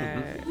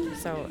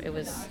 so it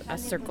was a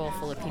circle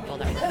full of people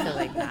that were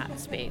filling that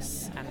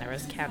space, and there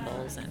was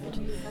candles,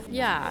 and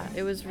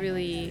it was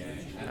really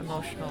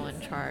emotional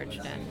and charged,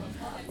 and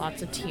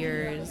lots of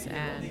tears,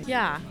 and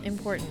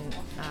important,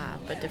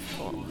 but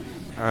difficult.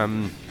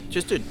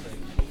 Just to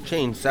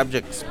change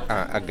subjects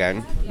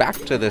again, back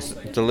to this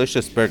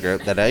delicious burger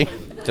that I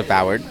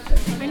devoured.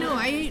 I know.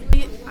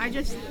 I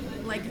just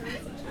like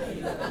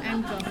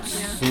and go. Yeah.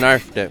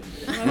 Snarfed it.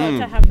 I'm about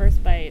to have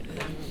first bite.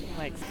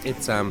 Like,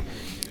 It's and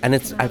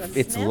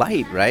it's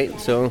light, right?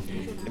 So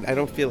I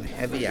don't feel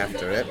heavy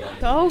after it.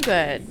 so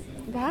good.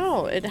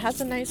 Wow, it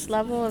has a nice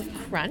level of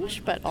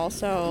crunch, but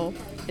also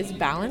is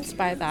balanced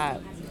by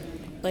that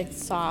like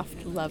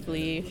soft,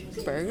 lovely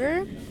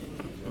burger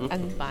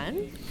and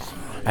bun.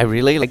 I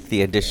really like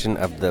the addition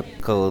of the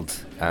pickled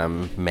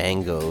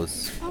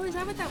mangoes. Oh, is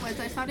that what that was?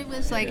 I thought it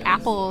was like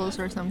apples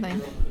or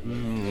something.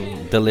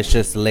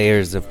 Delicious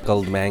layers of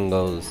pickled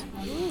mangoes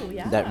Ooh,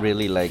 yeah. that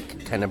really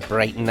like kind of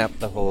brighten up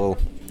the whole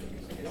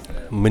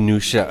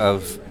minutia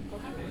of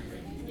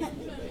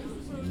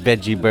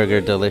veggie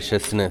burger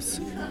deliciousness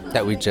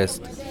that we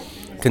just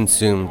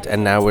consumed.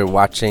 And now we're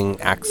watching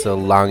Axel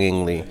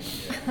longingly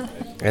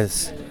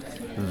as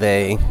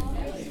they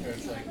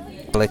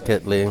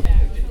delicately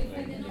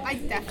I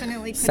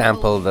definitely could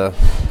sample the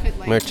could,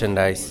 like,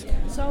 merchandise.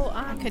 So,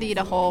 I could eat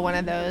a whole one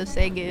of those.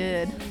 They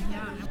good.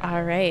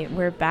 all right,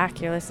 we're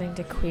back. You're listening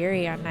to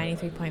Query on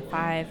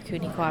 93.5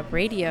 Kootenai Co-op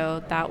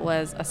Radio. That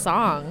was a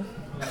song.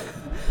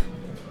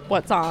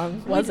 What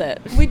song was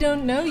it? We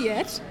don't know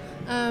yet,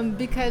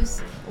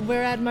 because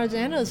we're at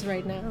Marzano's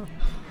right now.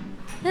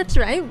 That's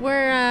right.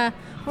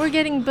 We're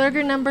getting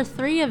burger number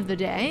 3 of the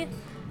day.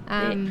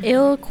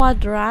 Il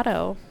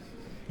Quadrato.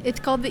 It's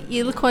called the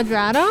Il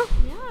Quadrato.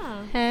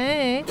 Yeah.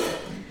 Hey.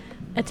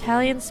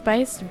 Italian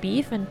spiced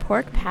beef and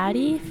pork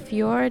patty,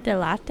 fior di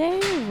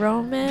latte,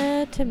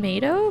 Roma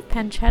tomato,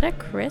 pancetta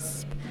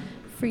crisp,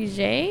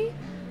 frigé,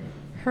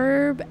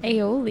 herb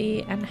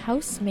aioli, and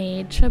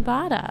house-made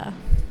ciabatta.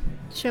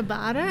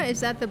 Ciabatta?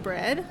 Is that the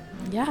bread?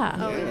 Yeah.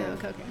 Oh, yeah.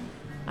 Okay.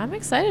 I'm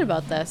excited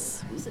about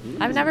this.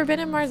 I've never been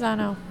in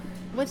Marzano.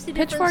 What's the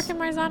Pitchfork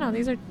difference? and Marzano.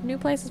 These are new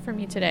places for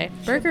me today.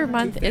 Burger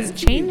Month is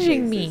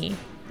changing me.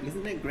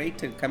 Isn't it great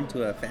to come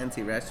to a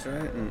fancy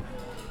restaurant and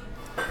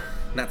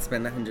not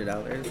spend $100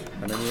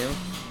 on a meal?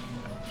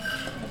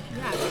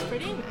 Yeah, it's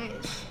pretty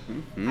nice.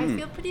 I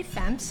feel pretty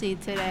fancy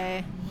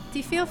today. Do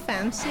you feel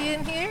fancy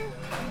in here?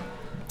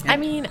 I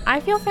mean, I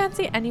feel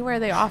fancy anywhere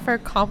they offer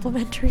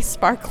complimentary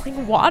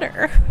sparkling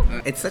water.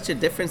 It's such a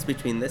difference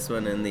between this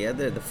one and the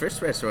other. The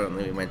first restaurant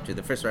that we went to,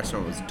 the first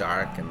restaurant was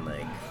dark and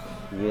like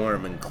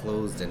warm and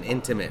closed and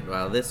intimate,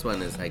 while this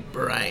one is like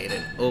bright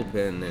and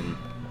open and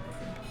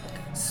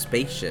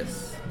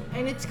spacious.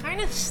 And it's kind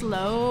of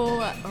slow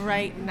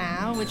right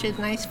now, which is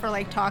nice for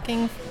like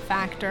talking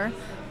factor.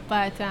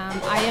 But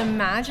I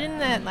imagine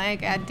that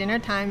like at dinner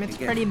time it's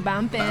pretty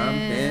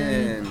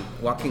bumping.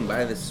 Walking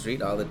by the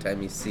street all the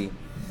time, you see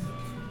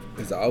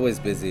it's always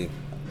busy.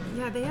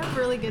 Yeah, they have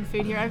really good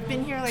food here. I've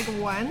been here like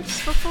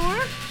once before,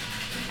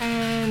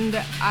 and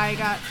I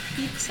got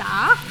pizza.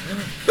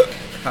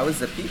 How was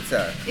the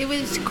pizza? It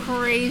was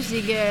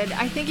crazy good.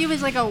 I think it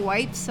was like a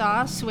white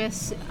sauce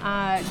with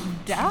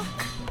duck.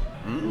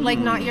 Like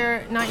not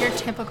your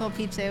typical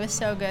pizza. It was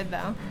so good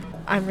though.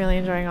 I'm really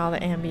enjoying all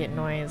the ambient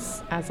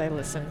noise as I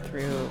listen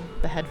through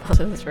the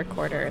headphones of this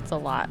recorder. It's a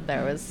lot.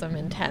 There was some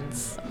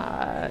intense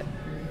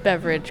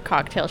beverage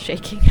cocktail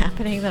shaking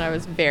happening that I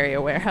was very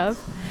aware of.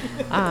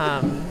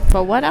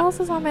 But what else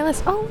is on my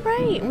list? Oh,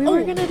 right. We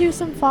were going to do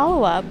some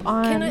follow-up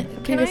on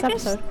previous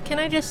episode. Can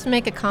I just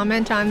make a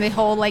comment on the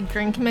whole like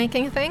drink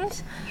making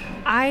things?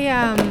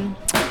 I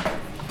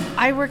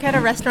work at a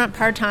restaurant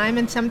part-time,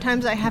 and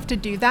sometimes I have to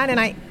do that, and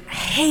I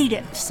hate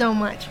it so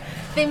much.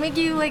 They make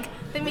you like,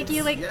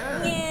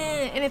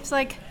 yeah, and it's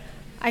like,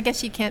 I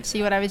guess you can't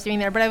see what I was doing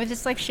there, but I was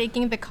just like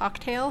shaking the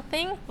cocktail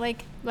thing,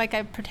 like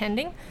I'm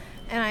pretending,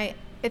 and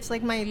it's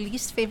like my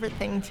least favorite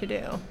thing to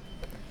do,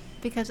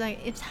 because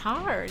it's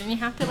hard, and you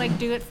have to like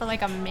do it for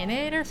like a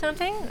minute or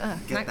something.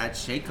 Get that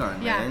shake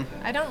on, yeah, man.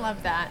 I don't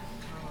love that.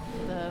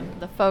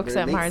 The folks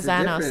But at it makes a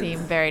Marzano difference. seem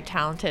very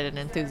talented and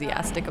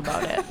enthusiastic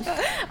about it.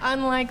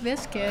 Unlike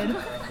this kid.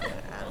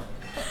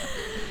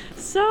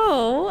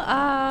 So,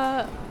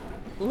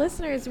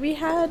 listeners, we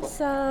had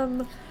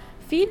some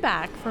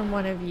feedback from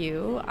one of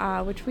you,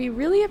 which we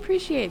really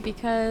appreciate,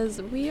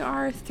 because we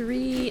are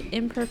 3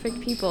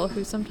 imperfect people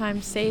who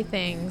sometimes say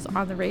things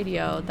on the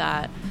radio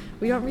that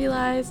we don't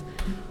realize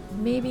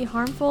may be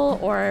harmful,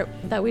 or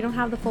that we don't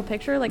have the full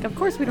picture. Like, of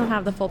course we don't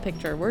have the full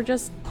picture. We're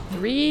just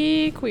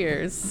 3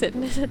 queers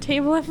sitting at a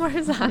table at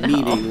Marzano.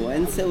 Meeting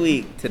once a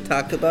week to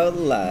talk about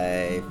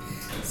life.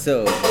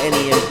 So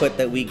any input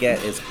that we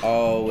get is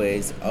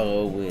always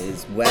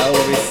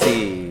well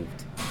received.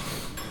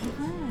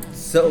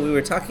 So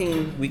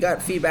we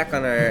got feedback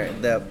on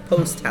the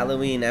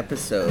post-Halloween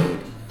episode.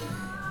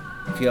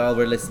 If y'all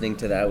were listening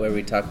to that, where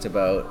we talked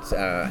about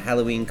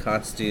Halloween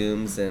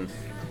costumes and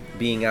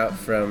being out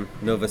from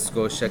Nova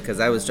Scotia, because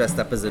I was dressed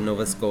up as a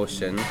Nova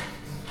Scotian.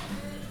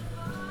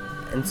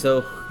 And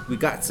so we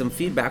got some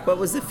feedback. What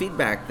was the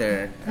feedback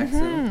there,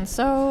 Axel?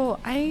 So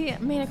I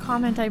made a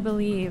comment, I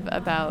believe,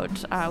 about,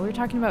 we were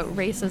talking about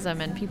racism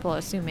and people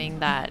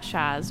assuming that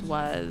Shaz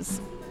was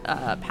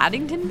a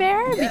Paddington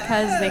Bear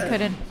because they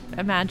couldn't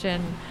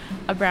imagine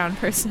a brown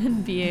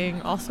person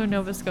being also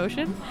Nova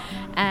Scotian.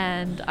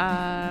 And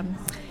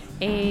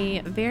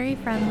a very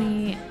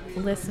friendly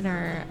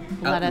listener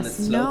Out let in the us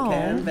know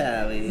Slocan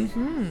Valley.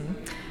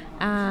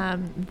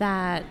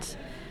 that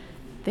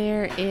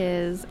there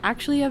is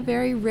actually a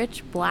very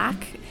rich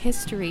Black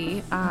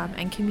history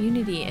and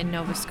community in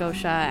Nova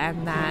Scotia,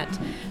 and that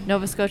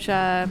Nova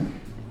Scotia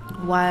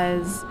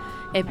was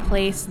a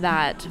place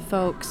that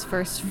folks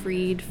first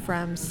freed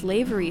from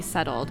slavery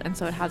settled, and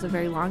so it has a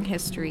very long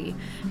history,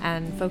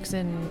 and folks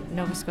in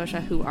Nova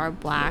Scotia who are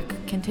Black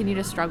continue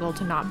to struggle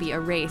to not be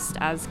erased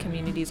as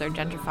communities are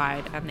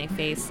gentrified and they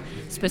face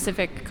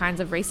specific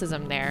kinds of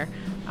racism there.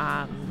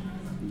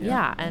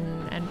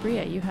 And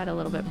Bria, you had a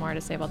little bit more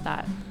to say about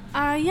that.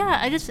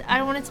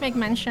 I wanted to make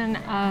mention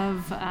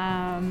of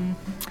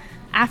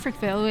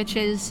Africville, which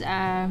is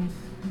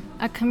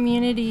a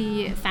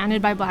community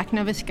founded by Black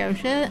Nova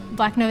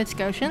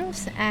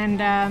Scotians,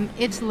 and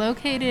it's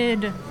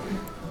located,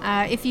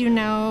 if you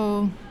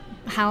know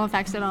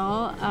Halifax at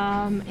all,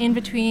 in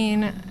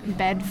between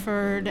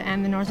Bedford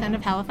and the north end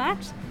of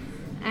Halifax.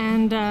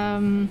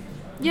 And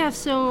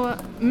so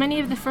many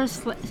of the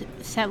first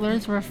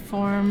settlers were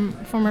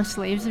former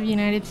slaves of the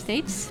United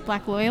States,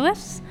 Black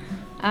Loyalists,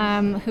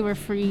 who were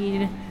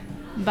freed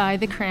by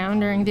the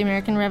Crown during the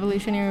American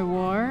Revolutionary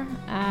War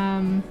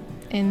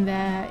in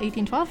the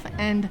 1812.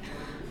 And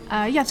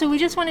so we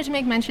just wanted to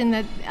make mention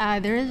that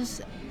there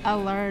is a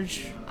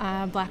large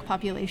Black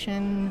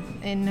population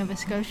in Nova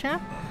Scotia.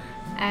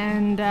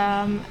 And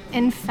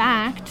in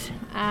fact,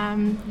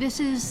 this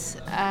is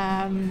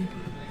a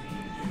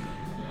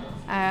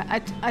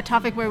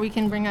topic where we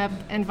can bring up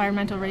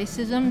environmental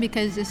racism,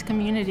 because this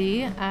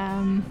community,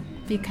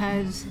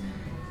 because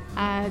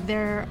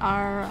there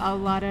are a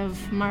lot of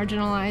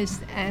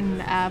marginalized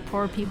and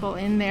poor people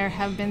in there,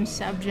 have been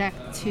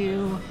subject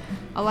to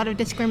a lot of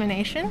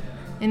discrimination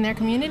in their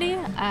community.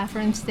 For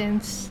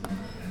instance,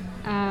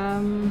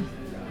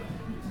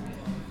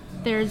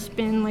 there's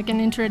been like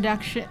an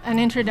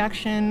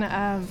introduction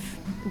of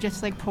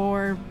just like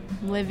poor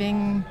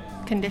living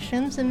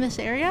conditions in this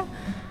area,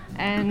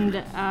 and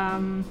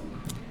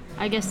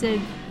I guess the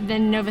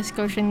Nova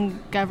Scotian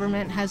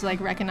government has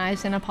like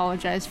recognized and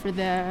apologized for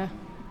the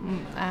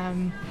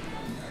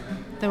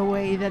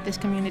way that this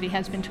community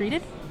has been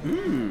treated.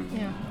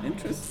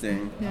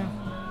 Interesting.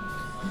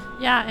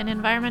 Yeah, and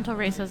environmental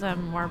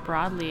racism more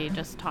broadly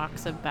just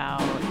talks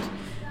about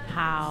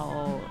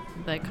how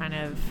the kind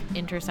of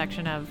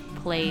intersection of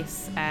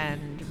place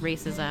and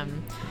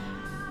racism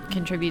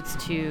contributes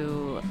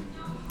to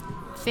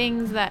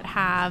things that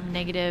have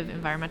negative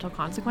environmental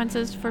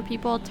consequences for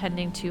people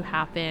tending to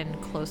happen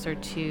closer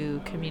to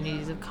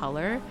communities of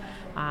color.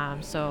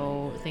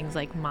 So things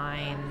like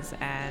mines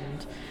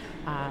and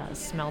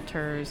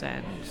smelters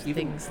and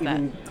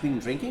Even clean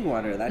drinking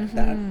water,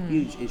 that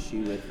huge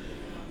issue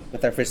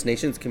with our First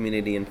Nations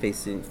community and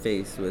face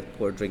with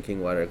poor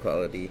drinking water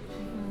quality.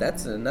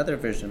 That's another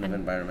version of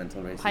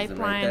environmental racism. Pipelines,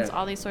 right there.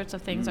 all these sorts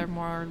of things are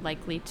more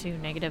likely to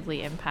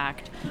negatively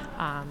impact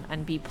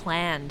and be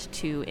planned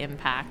to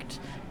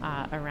impact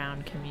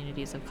around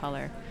communities of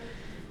color.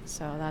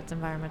 So that's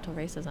environmental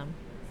racism.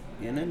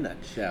 In a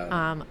nutshell.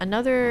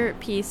 Another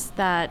piece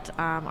that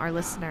our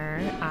listener,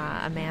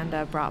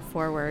 Amanda, brought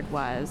forward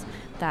was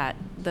that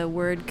the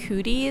word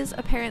cooties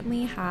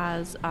apparently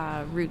has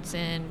roots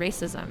in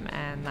racism,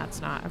 and that's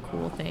not a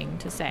cool thing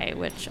to say,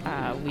 which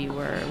we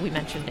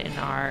mentioned in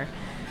our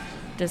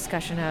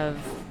discussion of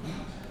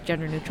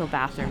gender-neutral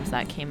bathrooms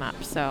that came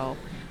up. So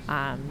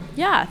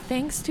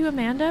thanks to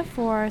Amanda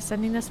for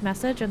sending this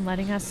message and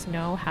letting us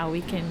know how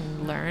we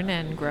can learn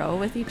and grow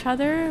with each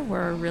other.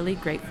 We're really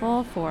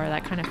grateful for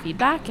that kind of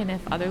feedback, and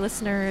if other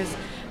listeners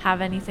have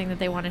anything that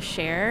they want to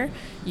share,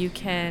 you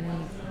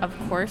can, of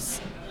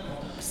course,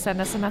 send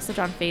us a message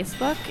on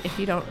Facebook if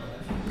you don't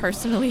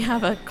personally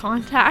have a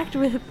contact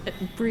with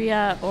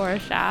Bria or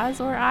Shaz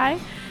or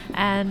I,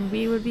 and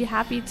we would be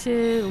happy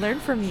to learn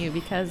from you,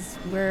 because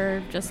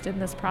we're just in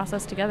this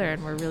process together,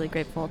 and we're really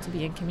grateful to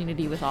be in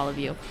community with all of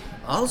you.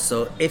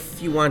 Also,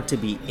 if you want to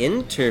be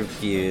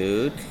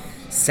interviewed,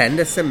 send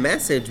us a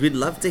message. We'd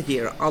love to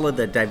hear all of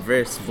the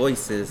diverse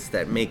voices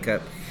that make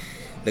up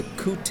the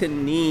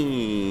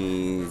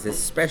Kootenays,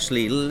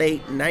 especially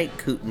late night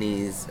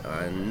Kootenays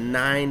on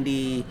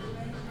 3.5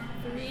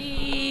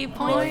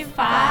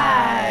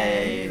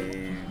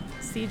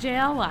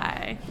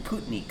 CJLY.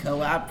 Kootenay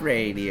Co-op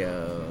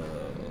Radio.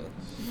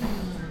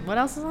 What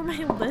else is on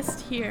my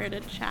list here to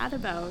chat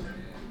about?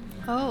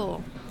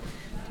 Oh,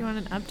 do you want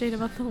an update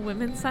about the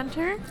Women's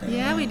Center?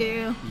 Yeah, we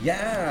do.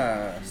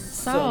 Yeah.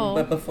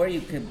 But before the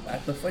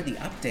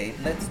update,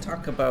 let's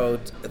talk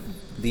about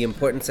the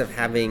importance of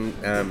having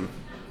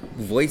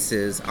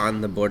voices on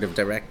the board of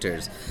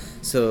directors.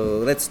 So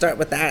let's start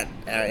with that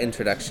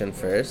introduction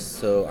first.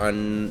 So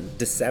on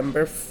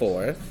December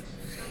 4th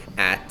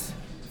at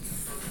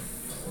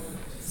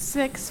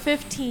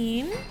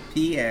 6:15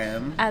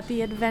 p.m. at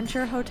the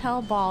Adventure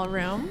Hotel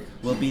Ballroom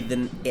will be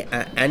the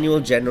annual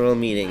general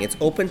meeting. It's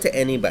open to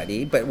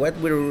anybody, but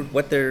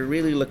what they're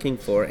really looking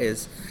for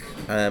is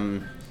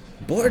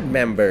board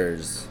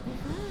members.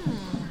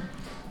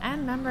 and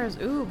 10 members.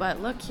 Ooh,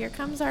 but look, here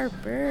comes our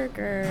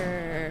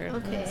burger. I'm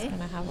Okay. just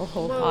gonna have a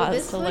whole Whoa, pause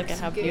this to look looks at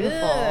how good.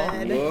 beautiful.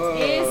 Whoa. It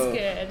is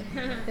good.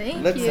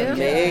 Thank Looks you.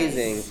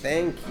 amazing.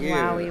 Thank you.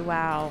 Wowie,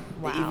 wow,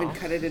 They even wow.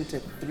 cut it into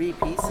 3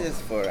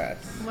 pieces for us.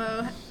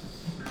 Whoa,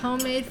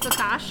 homemade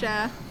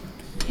focaccia.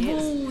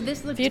 Ooh,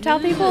 this looks If you tell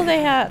good. people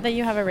that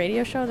you have a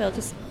radio show, they'll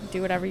just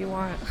do whatever you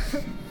want.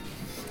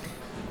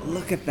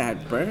 Look at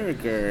that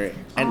burger.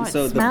 And Oh, it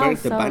so the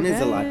smells the so bun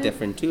is a lot good.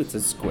 different too. It's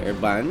a square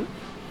bun.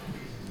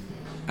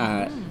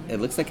 It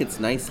looks like it's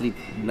nicely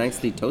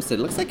toasted.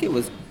 It looks like it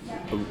was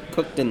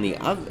cooked in the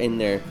in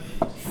their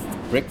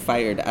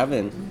brick-fired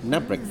oven.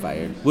 Not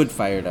brick-fired,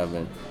 wood-fired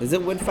oven. Is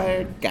it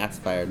wood-fired?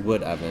 Gas-fired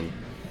wood oven.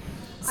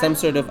 Some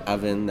sort of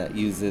oven that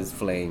uses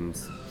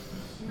flames.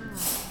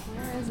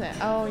 Where is it?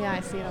 Oh, yeah, I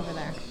see it over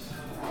there.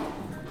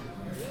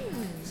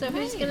 So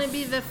who's gonna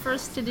be the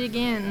first to dig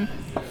in?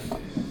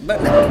 But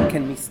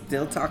can we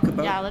still talk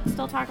about? Yeah, let's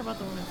still talk about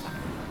the Women's Center.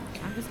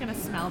 I'm just gonna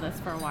smell this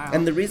for a while.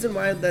 And the reason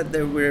why that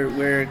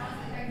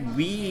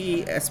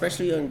we,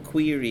 especially on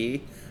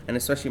Query, and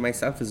especially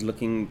myself, is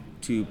looking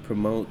to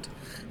promote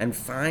and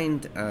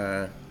find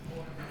a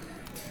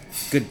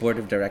good board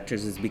of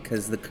directors is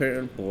because the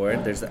current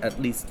board, there's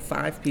at least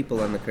 5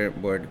 people on the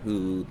current board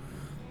who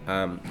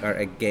are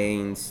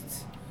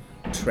against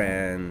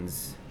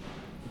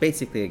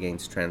basically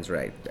against trans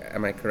rights.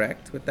 Am I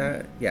correct with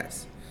that?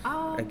 Yes.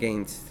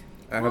 Against,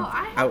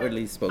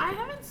 outwardly spoken. I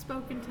haven't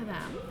spoken to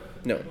them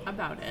No.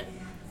 about it.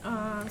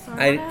 So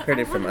I heard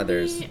it from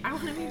others. I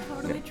want to be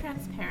totally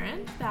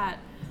transparent that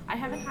I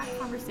haven't had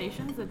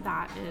conversations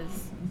that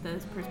is the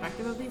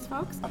perspective of these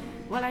folks.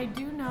 What I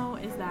do know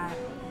is that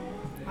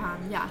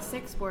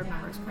 6 board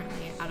members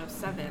currently out of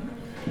 7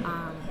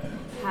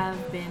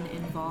 have been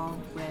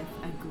involved with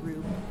a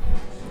group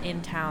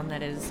in town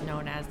that is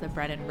known as the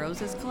Bread and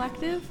Roses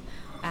Collective,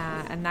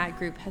 and that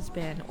group has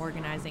been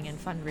organizing and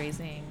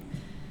fundraising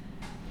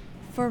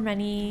for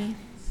many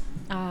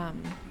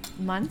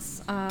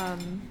months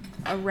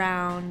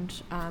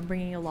around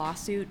bringing a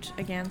lawsuit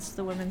against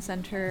the Women's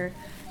Center,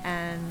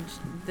 and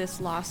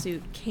this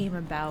lawsuit came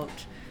about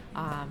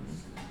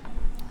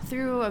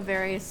through a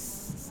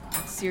various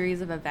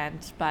series of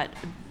events, but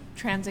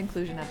trans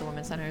inclusion at the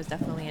Women's Center is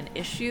definitely an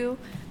issue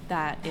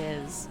that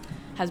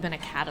has been a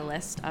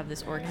catalyst of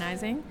this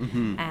organizing,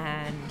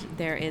 and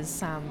there is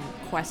some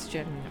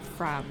question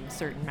from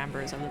certain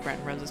members of the Bread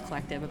and Roses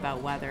Collective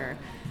about whether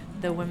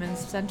the Women's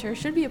Center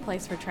should be a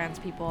place for trans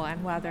people,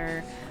 and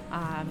whether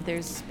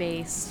there's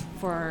space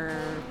for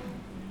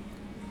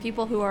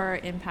people who are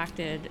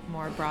impacted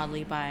more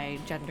broadly by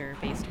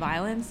gender-based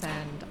violence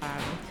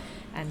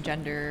and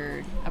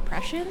gender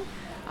oppression,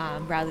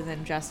 rather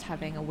than just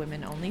having a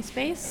women-only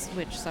space,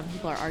 which some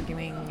people are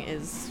arguing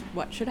is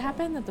what should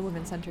happen, that the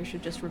Women's Center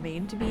should just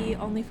remain to be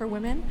only for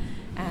women.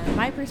 And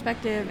my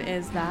perspective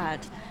is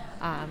that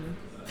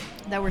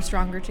we're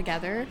stronger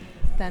together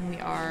than we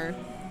are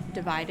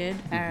divided,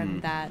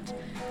 and that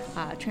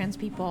trans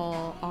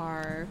people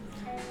are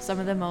some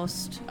of the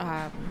most,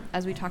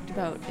 as we talked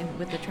about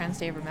with the Trans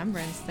Day of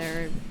Remembrance,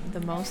 they're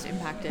the most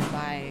impacted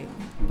by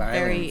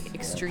very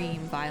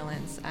extreme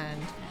violence,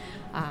 and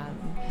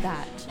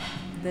that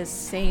the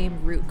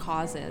same root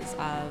causes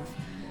of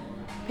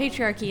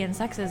patriarchy and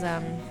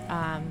sexism,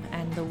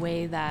 and the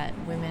way that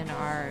women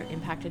are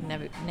impacted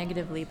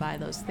negatively by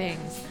those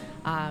things,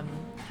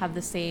 have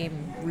the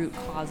same root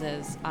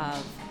causes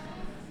of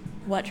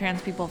what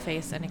trans people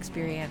face and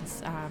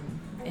experience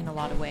in a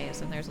lot of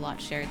ways, and there's a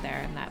lot shared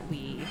there, and that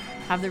we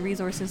have the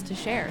resources to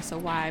share, so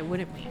why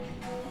wouldn't we?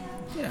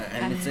 Yeah,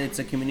 and it's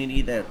a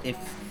community that if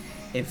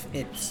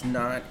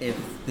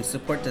the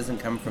support doesn't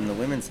come from the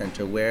Women's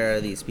Center, where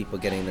are these people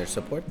getting their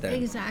support then?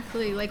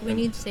 Exactly. Like, we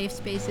need safe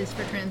spaces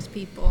for trans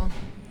people.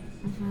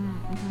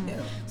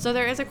 Yeah. So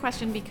there is a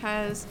question,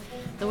 because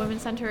the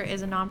Women's Center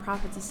is a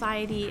nonprofit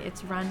society.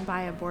 It's run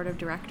by a board of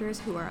directors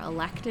who are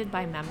elected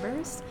by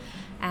members,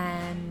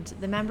 and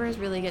the members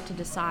really get to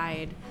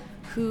decide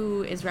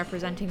who is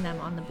representing them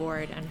on the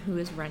board and who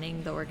is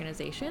running the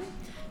organization.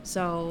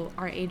 So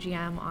our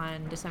AGM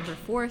on December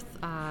 4th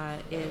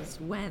is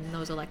when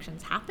those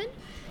elections happen,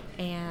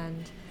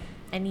 and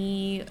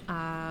any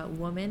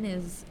woman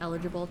is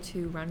eligible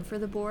to run for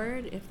the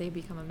board if they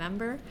become a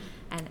member,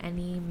 and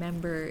any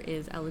member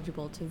is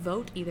eligible to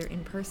vote either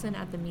in person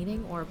at the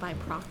meeting or by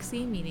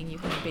proxy, meaning you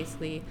can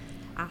basically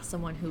ask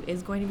someone who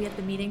is going to be at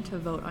the meeting to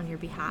vote on your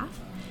behalf.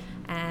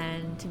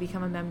 And to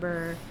become a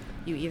member,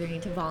 you either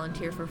need to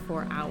volunteer for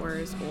 4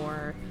 hours,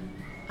 or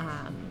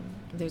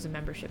there's a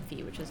membership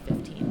fee, which is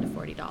 $15 to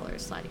 $40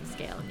 sliding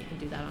scale, and you can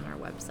do that on our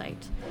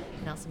website,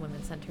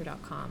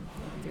 nelsonwomencenter.com,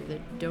 through the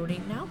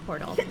Donate Now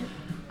portal.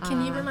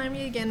 Can you remind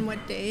me again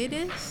what day it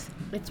is?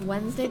 It's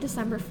Wednesday,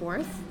 December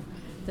 4th.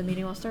 The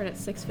meeting will start at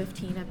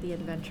 6:15 at the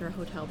Adventure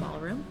Hotel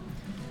Ballroom,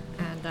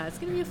 and it's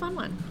going to be a fun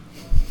one.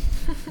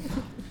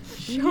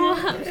 Show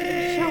up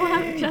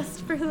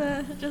just for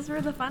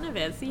the fun of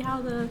it. See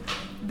how the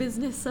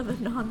business of a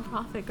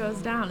nonprofit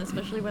goes down,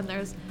 especially when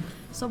there's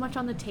so much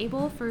on the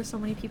table for so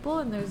many people,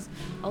 and there's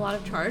a lot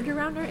of charge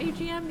around our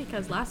AGM,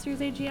 because last year's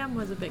AGM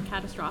was a bit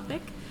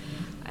catastrophic.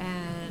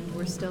 and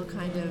we're still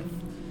kind of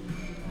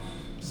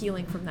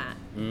healing from that.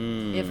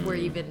 Mm. If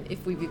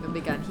we've even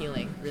begun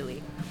healing,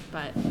 really.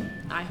 But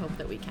I hope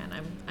that we can.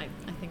 I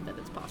think that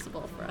it's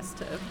possible for us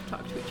to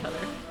talk to each other.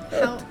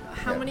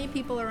 How many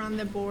people are on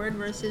the board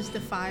versus the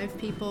 5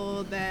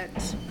 people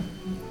that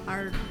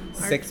are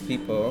 6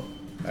 people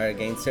are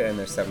against it, and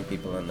there's 7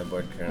 people on the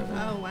board currently.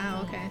 Oh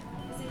wow, okay.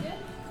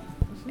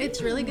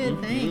 It's really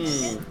good,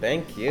 thanks.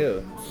 Thank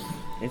you.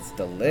 It's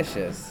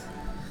delicious.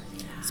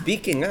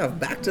 Speaking of,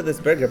 back to this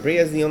burger.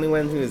 Bria's the only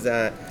one who's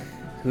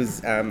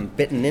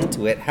bitten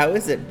into it. How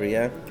is it,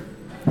 Bria?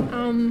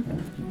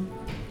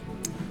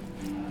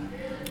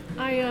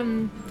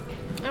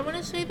 I want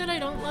to say that I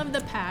don't love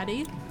the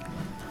patty.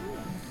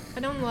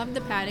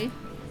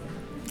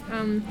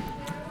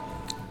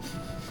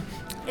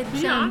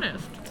 It's Be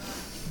honest.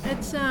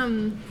 It's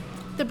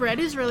the bread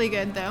is really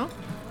good though.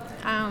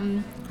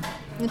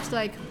 It's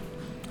like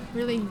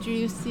really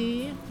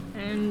juicy,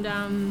 and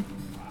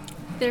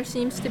there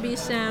seems to be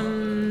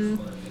some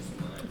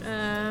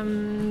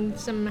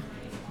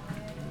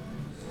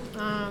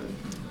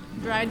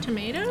dried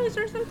tomatoes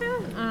or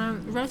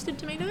something. Roasted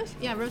tomatoes?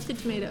 Yeah, roasted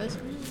tomatoes.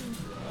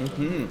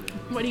 Mm-hmm.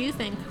 What do you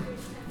think?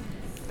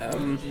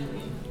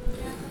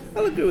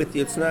 I'll agree with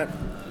you. It's not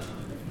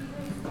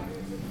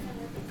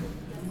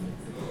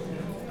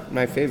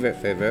my favorite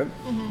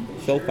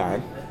so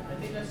far.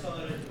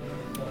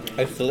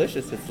 It's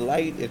delicious. It's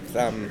light.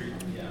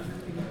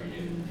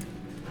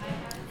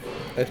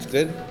 It's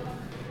good,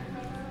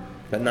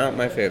 but not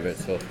my favorite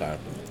so far.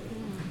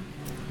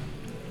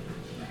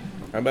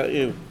 How about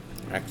you,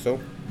 Axel?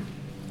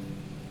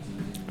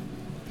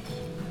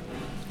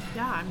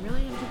 Yeah, I'm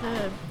really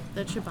into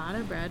the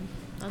ciabatta bread.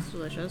 That's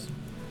delicious.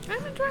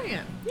 I'm enjoying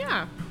it.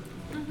 Yeah.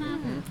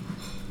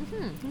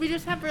 We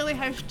just have really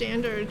high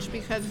standards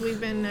because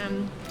we've been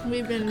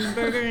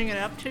burgering it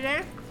up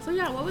today. So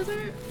yeah, what was our?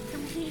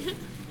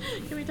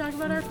 Can we talk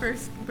about our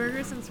first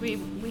burger since we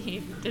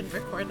didn't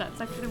record that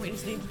section and we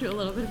just need to do a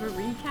little bit of a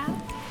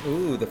recap?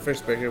 Ooh, the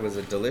first burger was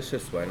a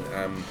delicious one.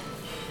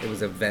 It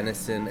was a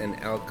venison and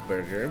elk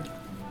burger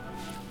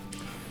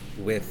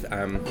with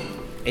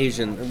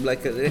Asian,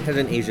 like it had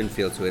an Asian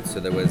feel to it. So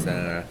there was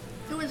It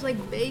was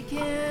like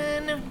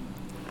bacon,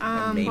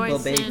 maple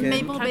bacon,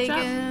 maple ketchup?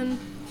 bacon,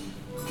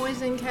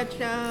 poison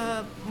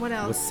ketchup. What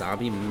else?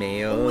 wasabi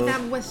mayo. Oh,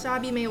 that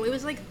wasabi mayo. It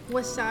was like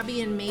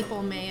wasabi and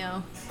maple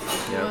mayo.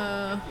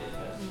 Yep.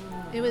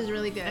 It was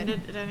really And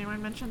good. did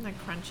anyone mention the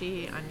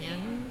crunchy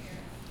onion?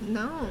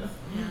 No.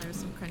 Yeah, there's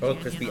some crunchy Oh,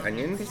 onion crispy on there.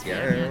 onions? Crispy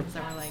Yeah. onions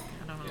that were like,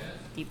 I don't know,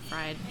 deep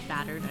fried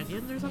battered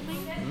onions or something.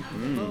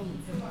 Oh,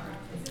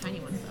 tiny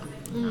ones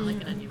though, not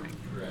like an onion ring.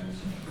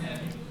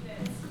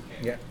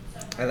 Yeah,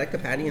 I like the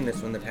patty in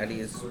this one. The patty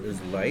is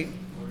light.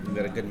 You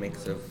got a good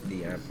mix of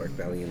the pork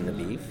belly and the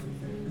beef.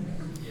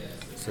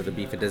 So the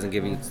beef, it doesn't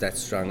give you that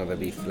strong of a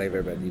beef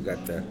flavor, but you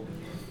got the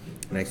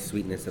nice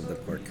sweetness of the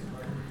pork.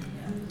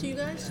 Do you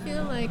guys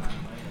feel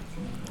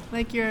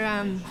like you're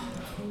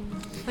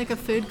like a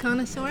food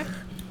connoisseur?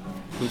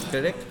 Food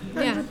critic?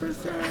 Yeah.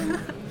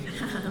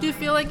 Do you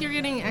feel like you're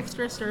getting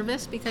extra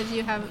service because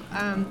you have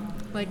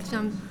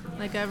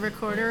like a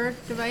recorder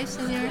device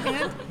in your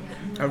hand?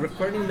 A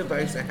recording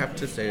device, I have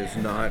to say, is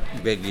not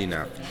big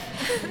enough.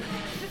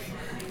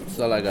 That's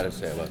all I gotta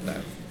say about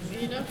that.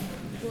 You know,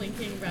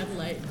 blinking red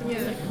light.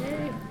 Yeah.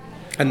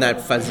 And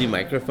that fuzzy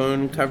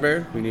microphone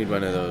cover, we need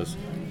one of those.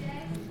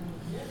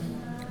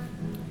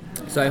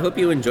 So I hope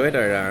you enjoyed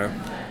our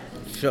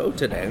show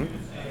today.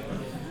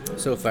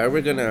 So far,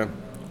 we're gonna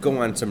go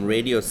on some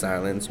radio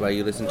silence while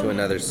you listen to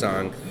another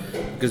song,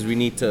 because we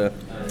need to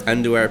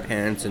undo our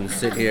pants and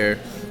sit here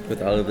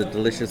with all of the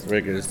delicious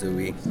burgers that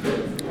we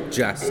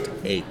just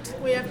ate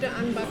We have to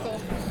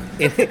unbuckle.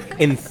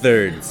 in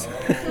thirds.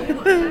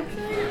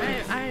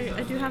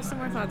 I do have some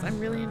more thoughts. I'm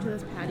really into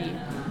this patty,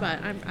 but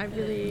I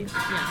really,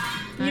 yeah.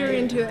 You're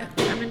into it.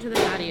 I'm into the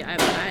patty. I'm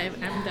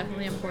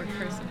definitely a pork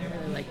person. I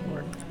really like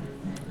pork.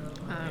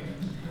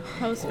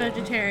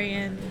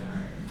 Post-vegetarian,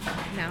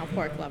 now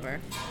pork lover.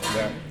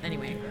 Yeah.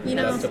 Anyway, You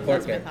know- Love to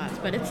pork that's it. my thoughts.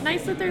 But it's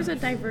nice that there's a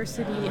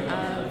diversity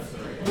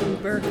of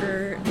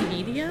burger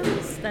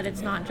mediums, that it's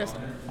not just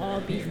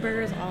all beef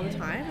burgers all the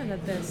time, and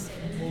that this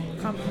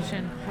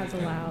competition has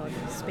allowed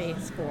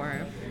space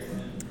for,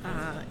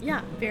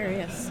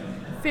 various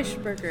fish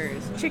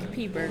burgers,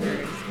 chickpea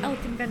burgers, elk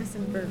and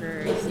venison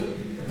burgers.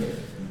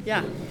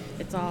 Yeah,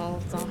 it's all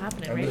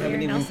happening And right we here haven't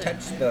in even Nelson.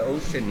 touched the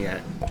ocean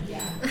yet.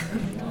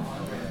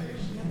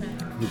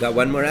 We got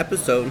one more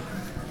episode.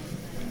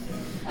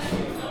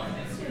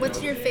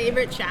 What's your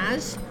favorite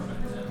Chaz?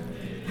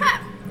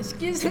 Ha!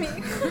 Excuse me.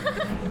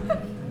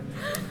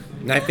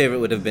 My favorite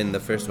would have been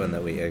the first one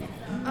that we ate.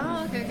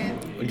 Oh, okay.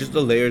 Just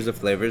the layers of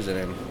flavors in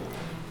it,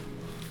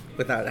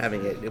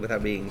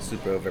 without being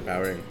super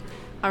overpowering.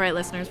 All right,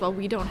 listeners, well,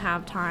 we don't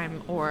have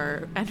time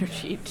or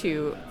energy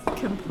to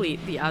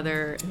complete the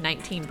other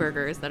 19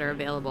 burgers that are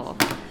available.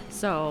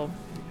 So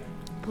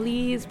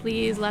please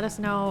let us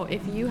know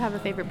if you have a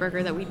favorite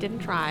burger that we didn't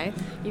try.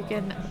 You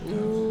can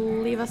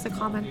leave us a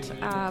comment,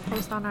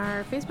 post on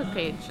our Facebook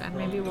page, and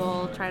maybe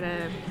we'll try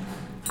to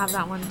have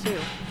that one too.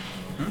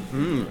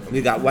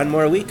 We got one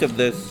more week of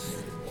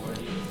this.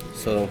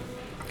 So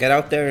get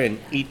out there and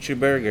eat your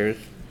burgers.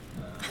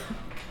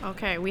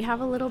 Okay, we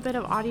have a little bit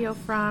of audio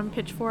from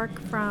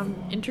Pitchfork from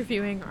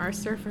interviewing our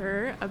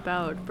surfer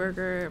about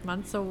Burger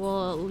Month, so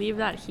we'll leave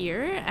that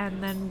here,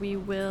 and then we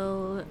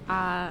will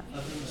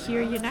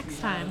hear you next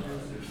time.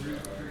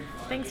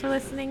 Thanks for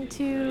listening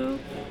to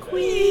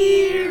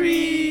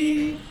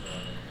Query.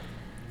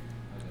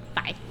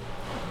 Bye.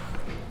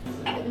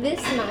 This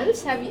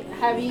month,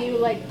 have you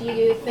like, do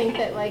you think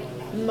that like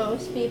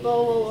most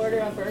people will order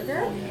a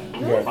burger?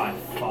 By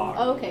far.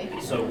 Oh, okay.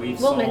 So We'll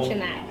sold, mention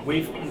that.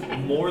 We've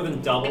more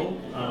than double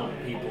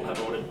people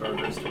have ordered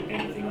burgers to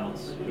anything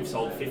else. We've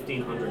sold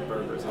 1,500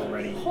 burgers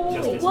already.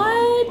 just this month.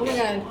 Oh my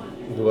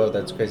god. Well,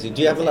 that's crazy.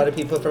 Do you have a lot of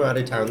people from out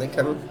of town that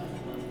come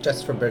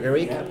just for Burger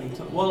Week? Yeah,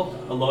 well,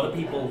 a lot of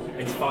people,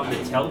 it's fun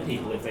to tell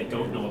people if they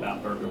don't know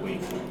about Burger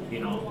Week. You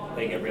know,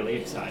 they get really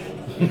excited.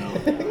 You know.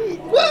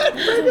 What?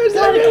 Burgers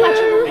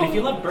everywhere! And if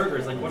you love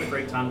burgers, like, what a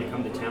great time to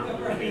come to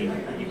town. I mean,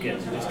 you get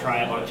to just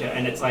try a bunch of,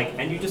 and it's like,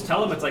 and you just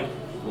tell them, it's like,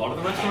 a lot of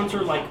the restaurants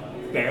are like,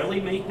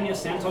 barely making a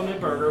cent on their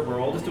burger.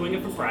 We're all just doing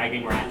it for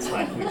bragging rights.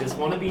 Like, we just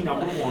want to be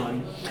number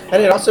one.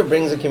 And it also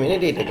brings a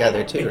community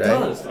together too, It right?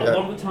 does. Yeah. A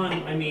lot of the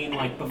time, I mean,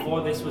 like,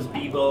 before this was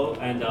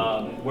Bebo, and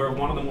we're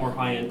one of the more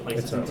high-end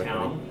places It's in not like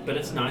town. But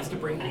it's nice to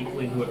bring people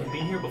in who haven't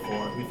been here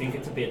before, who think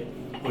it's a bit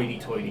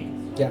hoity-toity.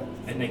 Yeah.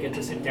 And they get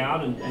to sit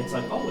down, and it's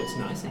like, oh, it's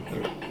nice in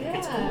here.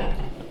 It's cool. Yeah.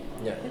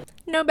 Yeah.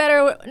 No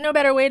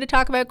better way to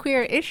talk about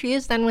queer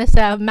issues than with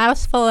a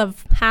mouthful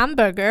of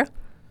hamburger.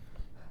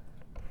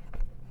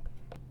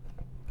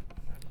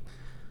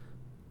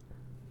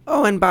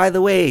 Oh, and by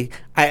the way,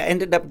 I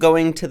ended up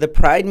going to the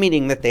Pride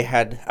meeting that they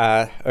had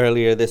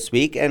earlier this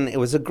week, and it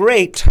was a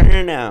great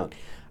turnout.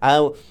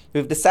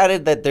 We've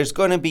decided that there's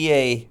going to be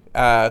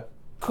a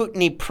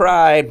Kootenai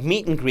Pride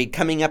meet and greet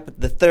coming up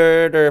the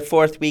 3rd or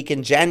 4th week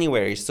in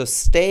January, so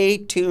stay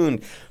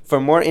tuned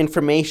for more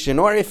information.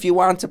 Or if you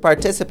want to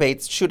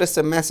participate, shoot us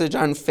a message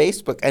on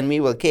Facebook, and we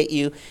will get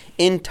you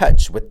in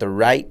touch with the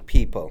right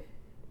people.